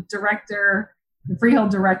the director, the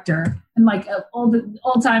Freehold director, and old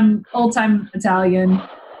time Italian,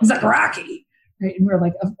 he's like Rocky, right? And we're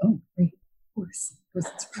like, oh, great, of course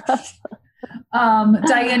it's Rocky.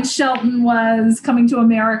 Diane Shelton was Coming to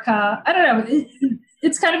America. I don't know.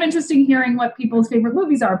 It's kind of interesting hearing what people's favorite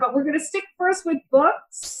movies are, but we're going to stick first with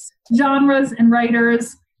books, genres, and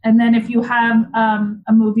writers. And then if you have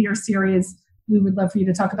a movie or series, we would love for you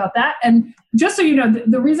to talk about that. And just so you know,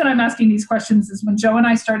 the reason I'm asking these questions is when Joe and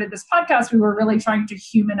I started this podcast, we were really trying to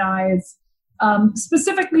humanize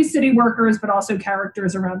specifically city workers, but also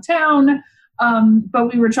characters around town.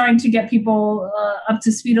 But we were trying to get people up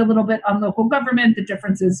to speed a little bit on local government, the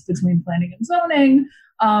differences between planning and zoning,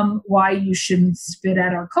 why you shouldn't spit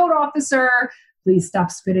at our code officer. Please stop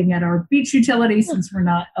spitting at our beach utility since we're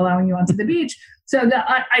not allowing you onto the beach. So the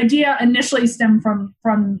idea initially stemmed from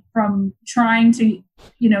trying to,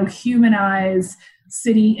 humanize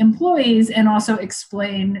city employees and also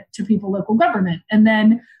explain to people local government, and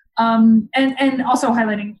then and also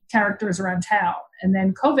highlighting characters around town. And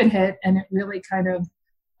then COVID hit, and it really kind of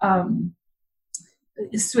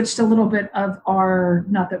switched a little bit of our,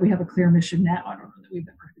 not that we have a clear mission now. I don't know that we've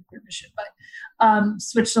ever had a clear mission, but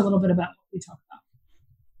switched a little bit about what we talk about.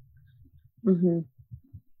 Mm-hmm.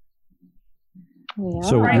 Yeah.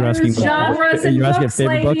 So you're asking genres and books,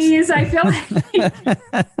 ladies. Books? I feel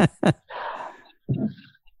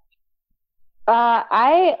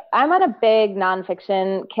like I'm on a big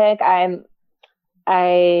nonfiction kick.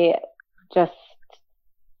 I just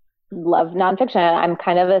love nonfiction. I'm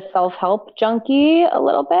kind of a self-help junkie a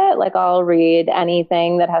little bit. I'll read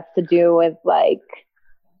anything that has to do with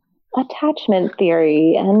attachment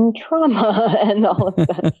theory and trauma and all of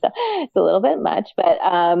that stuff. It's a little bit much, but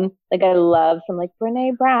I love some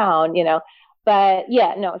Brene Brown, but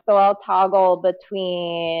yeah, no. So I'll toggle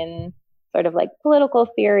between sort of political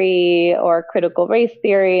theory or critical race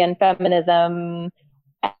theory and feminism,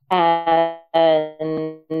 and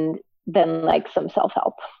then some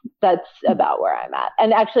self-help. That's about where I'm at.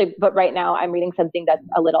 And actually, but right now I'm reading something that's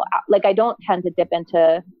a little I don't tend to dip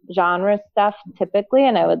into genre stuff typically,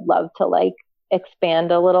 and I would love to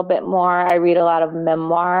expand a little bit more. I read a lot of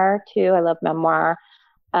memoir too. I love memoir.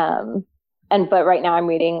 But right now I'm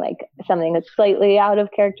reading something that's slightly out of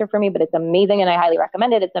character for me, but it's amazing and I highly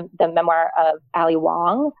recommend it. It's the memoir of Ali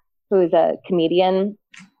Wong, who is a comedian.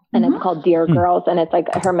 And it's called Dear Girls, and it's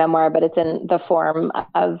her memoir, but it's in the form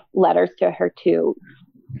of letters to her two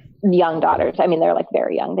young daughters. I mean, they're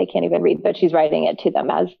very young; they can't even read, but she's writing it to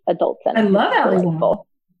them as adults. And I love Ali Wong.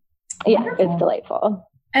 Yeah, wonderful. It's delightful.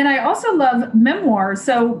 And I also love memoir.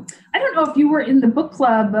 So I don't know if you were in the book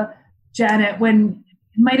club, Janet, when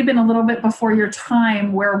it might have been a little bit before your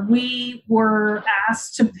time, where we were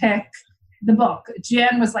asked to pick the book.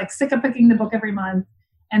 Jan was sick of picking the book every month.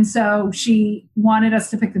 And so she wanted us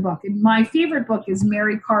to pick the book. And my favorite book is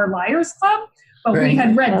Mary Karr Liars Club, but we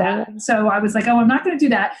had read that. So I was I'm not going to do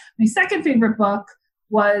that. My second favorite book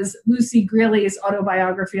was Lucy Greeley's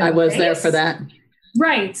autobiography. I was there for that.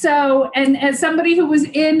 Right. So, and as somebody who was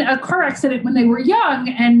in a car accident when they were young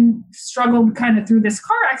and struggled kind of through this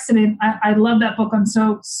car accident, I love that book on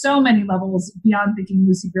so many levels, beyond thinking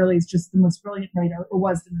Lucy Greeley is just the most brilliant writer, or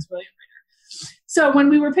was the most brilliant writer. So when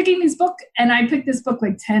we were picking these books, and I picked this book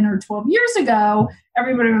like 10 or 12 years ago,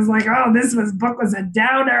 everybody was like, oh, book was a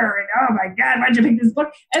downer. And oh my God, why'd you pick this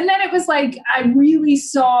book? And then it was like, I really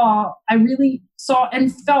saw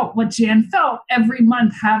and felt what Jan felt every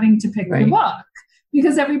month having to pick the book,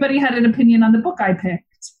 because everybody had an opinion on the book I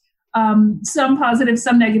picked. Some positive,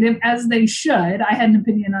 some negative, as they should. I had an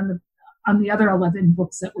opinion on the other 11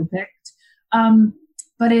 books that were picked.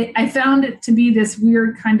 But I found it to be this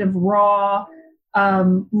weird kind of raw,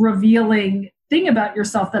 revealing thing about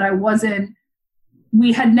yourself that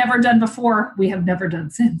we had never done before. We have never done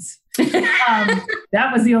since. That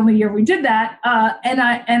was the only year we did that. And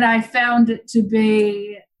I found it to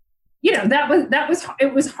be,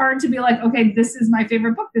 it was hard to be like, okay, this is my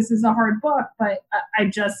favorite book. This is a hard book, but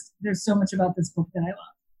there's so much about this book that I love.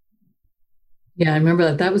 Yeah, I remember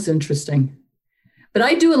that. That was interesting. But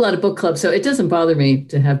I do a lot of book clubs, so it doesn't bother me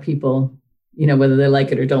to have people, whether they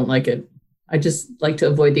like it or don't like it. I just like to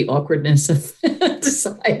avoid the awkwardness of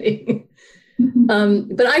deciding.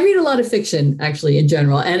 But I read a lot of fiction, actually, in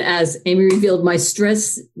general. And as Amy revealed, my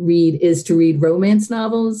stress read is to read romance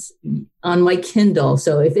novels on my Kindle.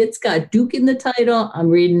 So if it's got Duke in the title, I'm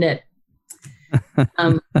reading it.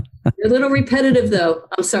 They're a little repetitive, though.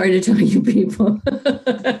 I'm sorry to tell you people.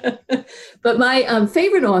 But my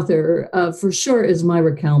favorite author, for sure, is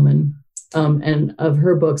Myra Kalman. And of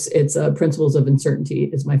her books, it's Principles of Uncertainty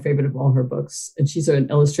is my favorite of all her books. And she's an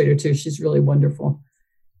illustrator, too. She's really wonderful.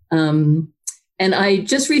 And I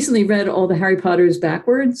just recently read all the Harry Potters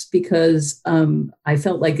backwards because I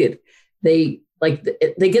felt like they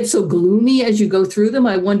get so gloomy as you go through them.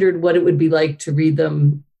 I wondered what it would be like to read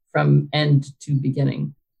them from end to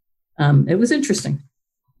beginning. It was interesting.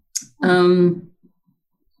 And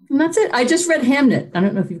that's it. I just read Hamnet. I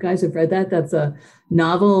don't know if you guys have read that. That's a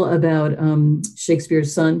novel about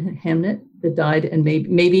Shakespeare's son, Hamnet, that died and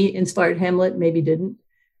maybe inspired Hamlet, maybe didn't.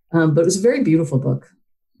 But it was a very beautiful book.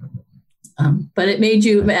 But it made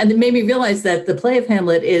me realize that the play of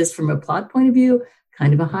Hamlet is, from a plot point of view,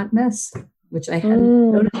 kind of a hot mess, which I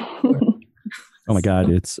hadn't noticed before. Oh my God,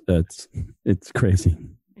 it's crazy.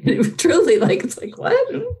 It truly, it's like, what?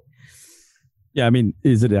 Yeah, I mean,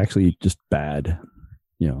 is it actually just bad?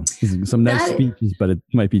 Some nice speeches, but it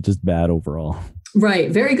might be just bad overall. Right.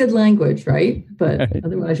 Very good language, right? But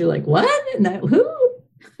otherwise you're like, what? And who?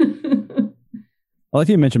 I like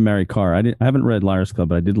you mentioned Mary Karr. I haven't read Liars Club,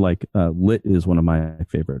 but I did like Lit is one of my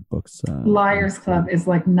favorite books. Liars Club is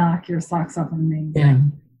like knock your socks off amazing. Yeah.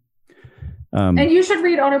 And you should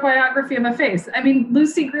read Autobiography of a Face. I mean,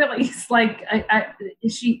 Lucy Greeley's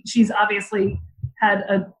she's obviously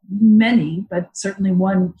had many, but certainly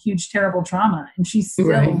one huge, terrible trauma. And she's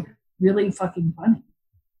still really fucking funny.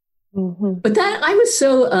 Mm-hmm. But that I was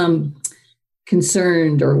so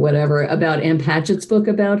concerned or whatever about Ann Patchett's book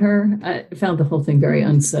about her. I found the whole thing very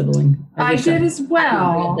unsettling. I did as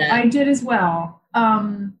well. And I did as well.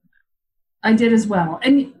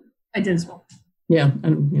 Yeah.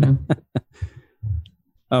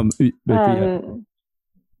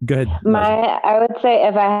 Go ahead. I would say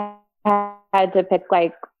if I had to pick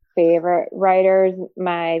favorite writers,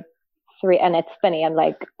 my three, and it's funny, I'm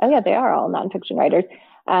like, oh yeah, they are all nonfiction writers,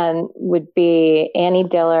 would be Annie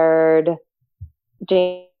Dillard,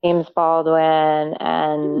 James Baldwin,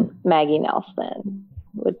 and Maggie Nelson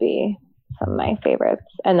would be some of my favorites.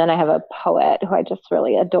 And then I have a poet who I just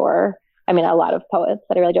really adore. I mean, a lot of poets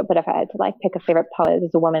that I really do, but if I had to pick a favorite poet,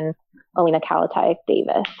 there's a woman, Alina Kalatayek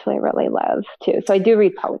Davis, who I really love too. So I do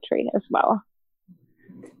read poetry as well.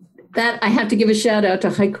 That I have to give a shout out to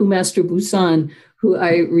Haiku Master Busan, who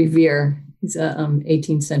I revere. He's a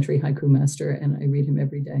 18th century haiku master, and I read him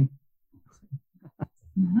every day.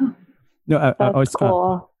 No, I always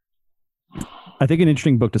cool. I think an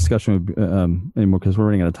interesting book discussion would be, anymore, because we're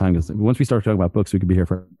running out of time. Because once we start talking about books, we could be here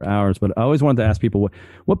for hours. But I always wanted to ask people,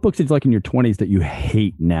 what books did you like in your 20s that you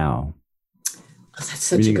hate now? Oh, that's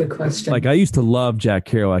such a good question. I used to love Jack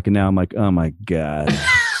Kerouac, and now I'm like, oh my God.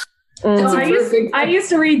 I used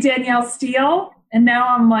to read Danielle Steele, and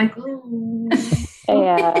now I'm like, ooh.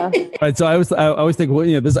 Yeah. Right. So I always think, well,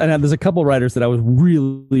 there's a couple writers that I was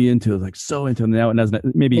really into, so into them now,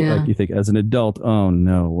 and you think as an adult, oh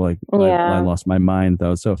no, I lost my mind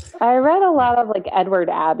though. So I read a lot of Edward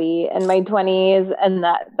Abbey in my 20s, and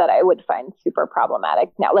that I would find super problematic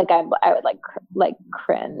now. I would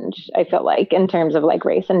cringe. I feel in terms of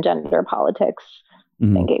race and gender politics.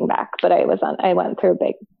 Mm-hmm. Thinking back, but I went through a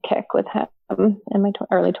big kick with him in my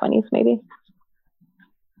early 20s, maybe.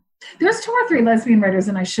 There's 2 or 3 lesbian writers,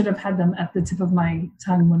 and I should have had them at the tip of my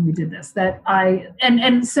tongue when we did this, that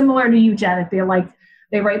and similar to you, Janet, they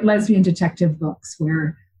write lesbian detective books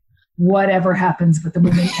where whatever happens, but the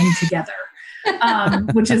women end together.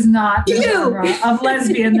 which is not the genre of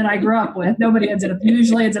lesbian that I grew up with. Nobody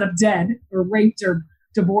usually ended up dead or raped or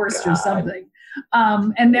divorced or something.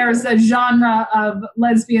 And there's a genre of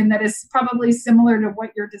lesbian that is probably similar to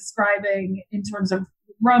what you're describing in terms of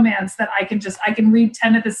romance, that I can read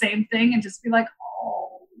 10 of the same thing and just be like,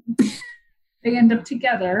 oh, they end up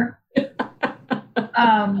together.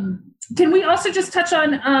 Can we also just touch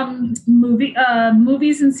on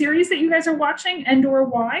movies and series that you guys are watching and or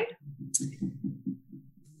why?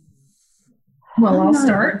 Well, I'll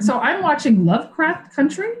start. So I'm watching Lovecraft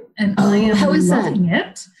Country, and I am loving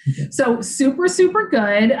it. So super, super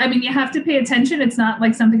good. I mean, you have to pay attention. It's not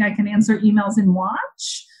like something I can answer emails and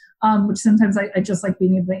watch, which sometimes I just like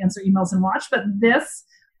being able to answer emails and watch. But this,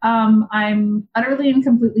 I'm utterly and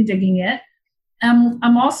completely digging it.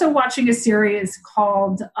 I'm also watching a series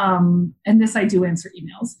called, and this I do answer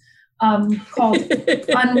emails, called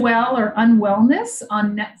Unwell or Unwellness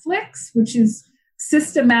on Netflix, which is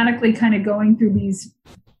systematically kind of going through these,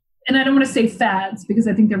 and I don't want to say fads because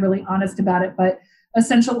I think they're really honest about it, but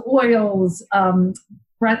essential oils,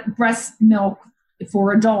 breast milk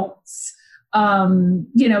for adults,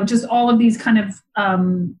 just all of these kind of,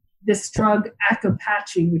 this drug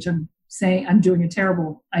Acapatchi, which I'm saying I'm doing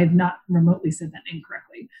I have not remotely said that name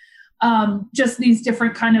correctly. Just these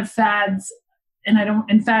different kind of fads,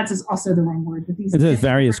 and fads is also the wrong word, but these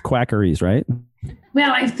various quackeries, right?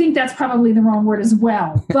 Well, I think that's probably the wrong word as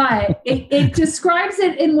well, but it describes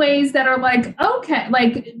it in ways that are like, okay,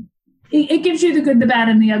 like it gives you the good, the bad,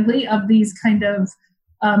 and the ugly of these kind of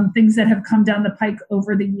things that have come down the pike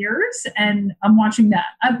over the years. And I'm watching that.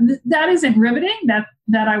 That isn't riveting. That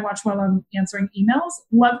I watch while I'm answering emails.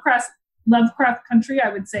 Lovecraft Country, I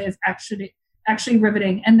would say, is actually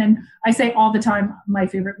riveting. And then I say all the time, my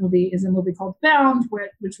favorite movie is a movie called Bound,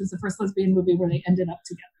 which was the first lesbian movie where they ended up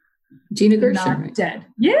together. Gina Gershon, not right? Dead.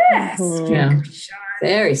 Yes. Mm-hmm. Yeah. Gershon.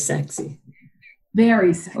 Very sexy.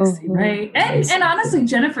 Very sexy, right? And honestly,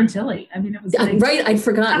 Jennifer Tilly. I mean, it was like, right. I'd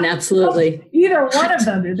forgotten. Absolutely. Either one of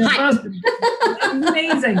them. They're both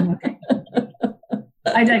amazing looking.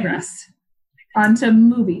 I digress. On to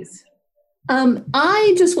movies.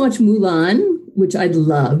 I just watched Mulan, which I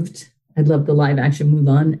loved. I loved the live action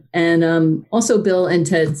Mulan, and also Bill and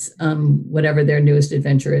Ted's whatever their newest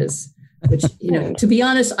adventure is. Which, to be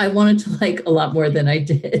honest, I wanted to like a lot more than I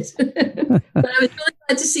did. But I was really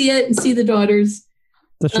glad to see it and see the daughters.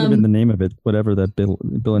 That should have been the name of it, whatever that Bill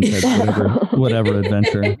and Ted, whatever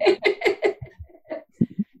adventure.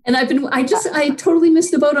 And I totally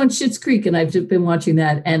missed the boat on Schitt's Creek, and I've just been watching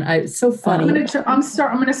that, and it's so funny. I'm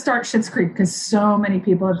gonna start Schitt's Creek because so many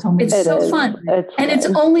people have told me it's so fun, it's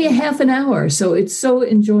only a half an hour, so it's so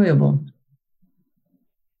enjoyable.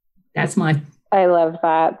 That's my. I love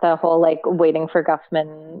that, the whole like Waiting for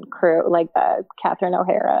Guffman crew, like the Catherine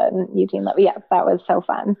O'Hara and Eugene Levy. Yeah, that was so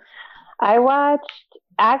fun.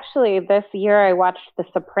 This year I watched The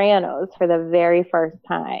Sopranos for the very first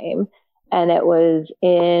time, and it was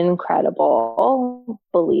incredible.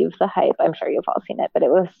 Believe the hype. I'm sure you've all seen it, but it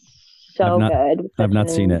was so good. I've not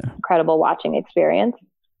seen it. Incredible watching experience.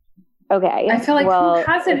 Okay. I feel like who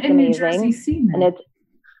hasn't in New Jersey seen it? And it's,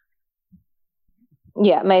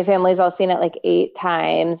 yeah, my family's all seen it like 8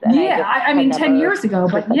 times. And I mean 10 years ago,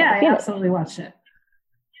 but yeah, I absolutely watched it.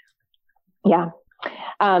 Yeah.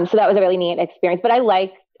 So that was a really neat experience, but I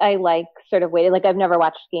like sort of waiting. Like I've never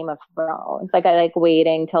watched Game of Thrones. Like I like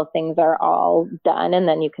waiting till things are all done and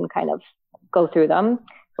then you can kind of go through them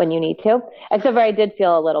when you need to. Except for I did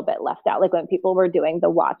feel a little bit left out. Like when people were doing the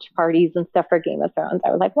watch parties and stuff for Game of Thrones, I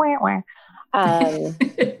was like, wah, wah.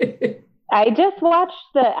 I just watched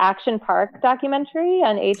the Action Park documentary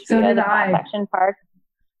on HBO. So did I. Action Park.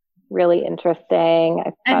 Really interesting.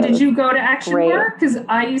 And did you go to Action Park? Because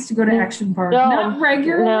I used to go to Action Park. No, not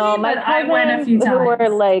regularly, but I went a few times. Were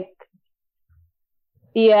like,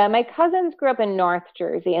 my cousins grew up in North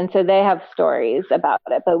Jersey, and so they have stories about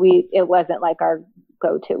it. But it wasn't like our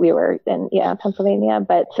go-to. We were in Pennsylvania,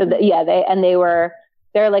 but so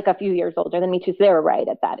they're like a few years older than me too. So they were right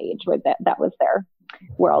at that age where that was their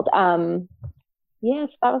world. Yes,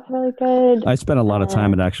 that was really good. I spent a lot of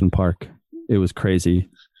time at Action Park. It was crazy.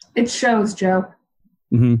 It shows, Joe.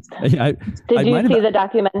 Mm-hmm. Did you see the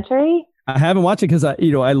documentary? I haven't watched it because I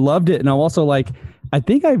loved it, and I'm also like, I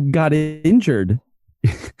think I got injured.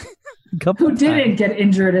 Who didn't get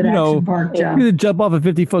injured at Action Park, Joe? I'm gonna jump off a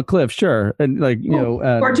 50-foot cliff, sure, and or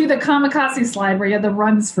do the kamikaze slide where you had the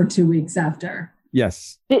runs for 2 weeks after.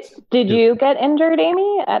 Yes. Did you get injured,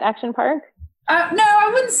 Amy, at Action Park? No,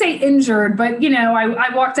 I wouldn't say injured, but I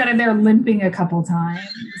walked out of there limping a couple times.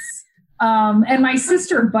 And my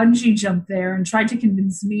sister bungee jumped there and tried to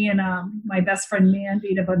convince me and my best friend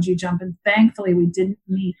Mandy to bungee jump. And thankfully, we didn't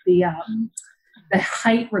meet the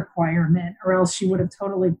height requirement, or else she would have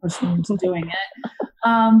totally pushed me into doing it.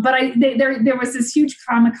 But there was this huge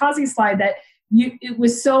kamikaze slide that it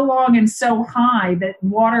was so long and so high that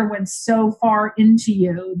water went so far into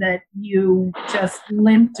you that you just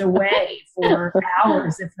limped away for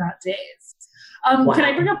hours, if not days. Wow. Can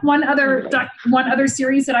I bring up one other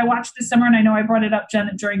series that I watched this summer? And I know I brought it up,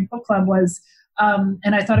 Janet, during book club was,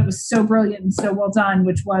 and I thought it was so brilliant and so well done,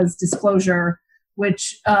 which was Disclosure,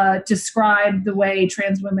 which described the way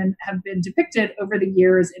trans women have been depicted over the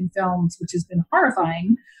years in films, which has been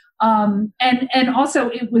horrifying. And also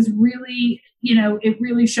it was really, it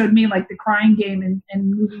really showed me like The Crying Game and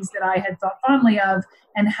movies that I had thought fondly of,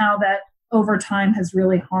 and how that over time has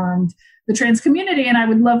really harmed the trans community. And I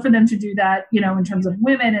would love for them to do that, in terms of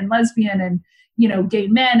women and lesbian and, gay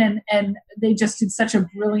men. And they just did such a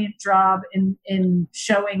brilliant job in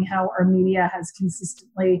showing how our media has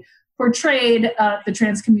consistently portrayed the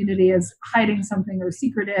trans community as hiding something or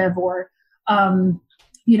secretive or,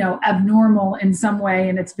 abnormal in some way.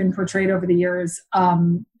 And it's been portrayed over the years,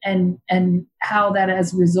 and how that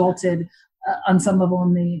has resulted on some level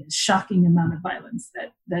in the shocking amount of violence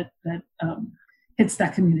that hits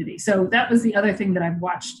that community. So that was the other thing that I've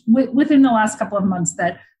watched within the last couple of months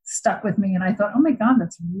that stuck with me. And I thought, oh my God,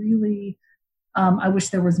 that's really, I wish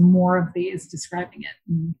there was more of these describing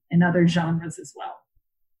it in other genres as well.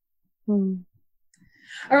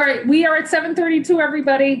 All right, we are at 7:32,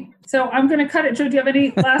 everybody. So I'm going to cut it. Joe, do you have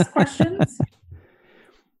any last questions?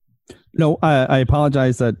 No, I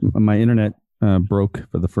apologize that my internet broke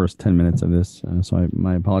for the first 10 minutes of this. So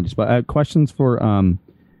my apologies. But questions for, are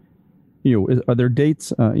there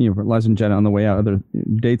dates, for Liza and Jenna on the way out? Are there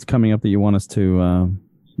dates coming up that you want us to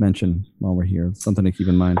mention while we're here? Something to keep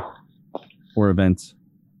in mind, or events?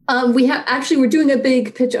 We're doing a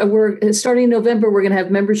big pitch. We're starting in November. We're going to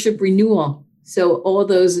have membership renewal. So all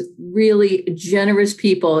those really generous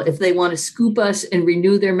people, if they want to scoop us and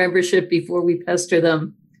renew their membership before we pester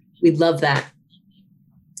them, we'd love that.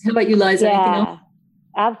 How about you, Liza? Yeah, anything else?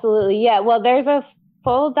 Absolutely. Yeah. Well, there's a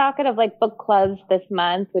full docket of book clubs this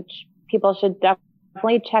month, which people should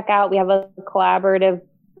definitely check out. We have a collaborative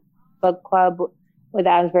book club with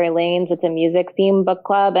Asbury Lanes. It's a music themed book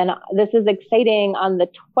club. And this is exciting. On the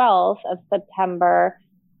 12th of September,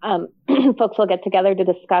 folks will get together to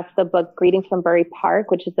discuss the book Greetings from Bury Park,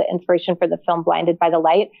 which is the inspiration for the film Blinded by the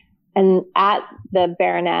Light, and at the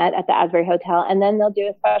Baronet at the Asbury Hotel. And then they'll do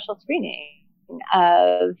a special screening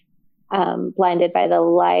of Blinded by the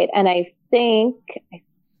Light. And I think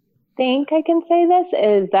I can say this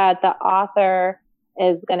is that the author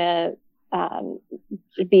is going to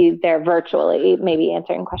be there virtually, maybe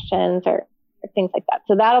answering questions or things like that.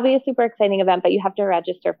 So that'll be a super exciting event, but you have to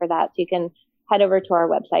register for that. So you can head over to our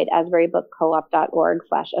website,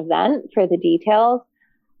 asburybookcoop.org/event for the details.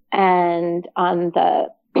 And on the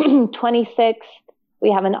 26th,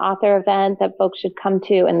 we have an author event that folks should come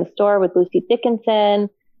to in the store with Lucy Dickinson.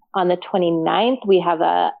 On the 29th, we have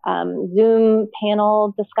a Zoom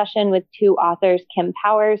panel discussion with two authors, Kim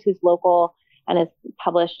Powers, who's local and has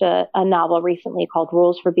published a novel recently called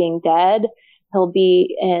Rules for Being Dead. He'll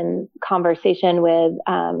be in conversation with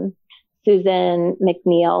Susan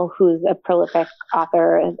McNeil, who's a prolific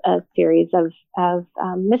author, a series of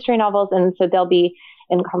mystery novels. And so they'll be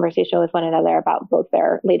in conversation with one another about both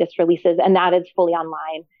their latest releases. And that is fully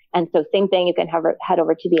online. And so same thing, you can head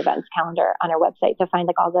over to the events calendar on our website to find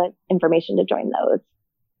all the information to join those.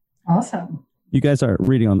 Awesome. You guys are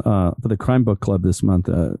reading on for the Crime Book Club this month,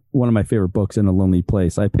 one of my favorite books, In a Lonely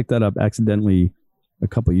Place. I picked that up accidentally a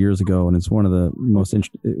couple of years ago, and it's one of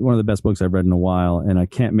the best books I've read in a while. And I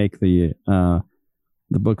can't make the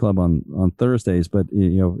book club on Thursdays, but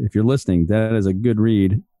if you're listening, that is a good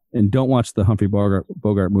read. And don't watch the Humphrey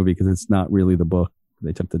Bogart movie because it's not really the book.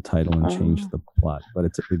 They took the title and changed the plot, but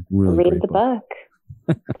it's a really read great the book.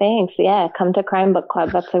 Thanks. Yeah, come to Crime Book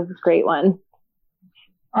Club. That's a great one.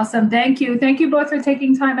 Awesome. Thank you. Thank you both for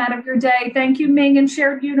taking time out of your day. Thank you, Ming and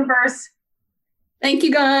Shared Universe. Thank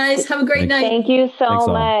you, guys. Have a great night. Thank you so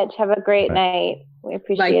much. Have a great night. We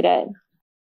appreciate it.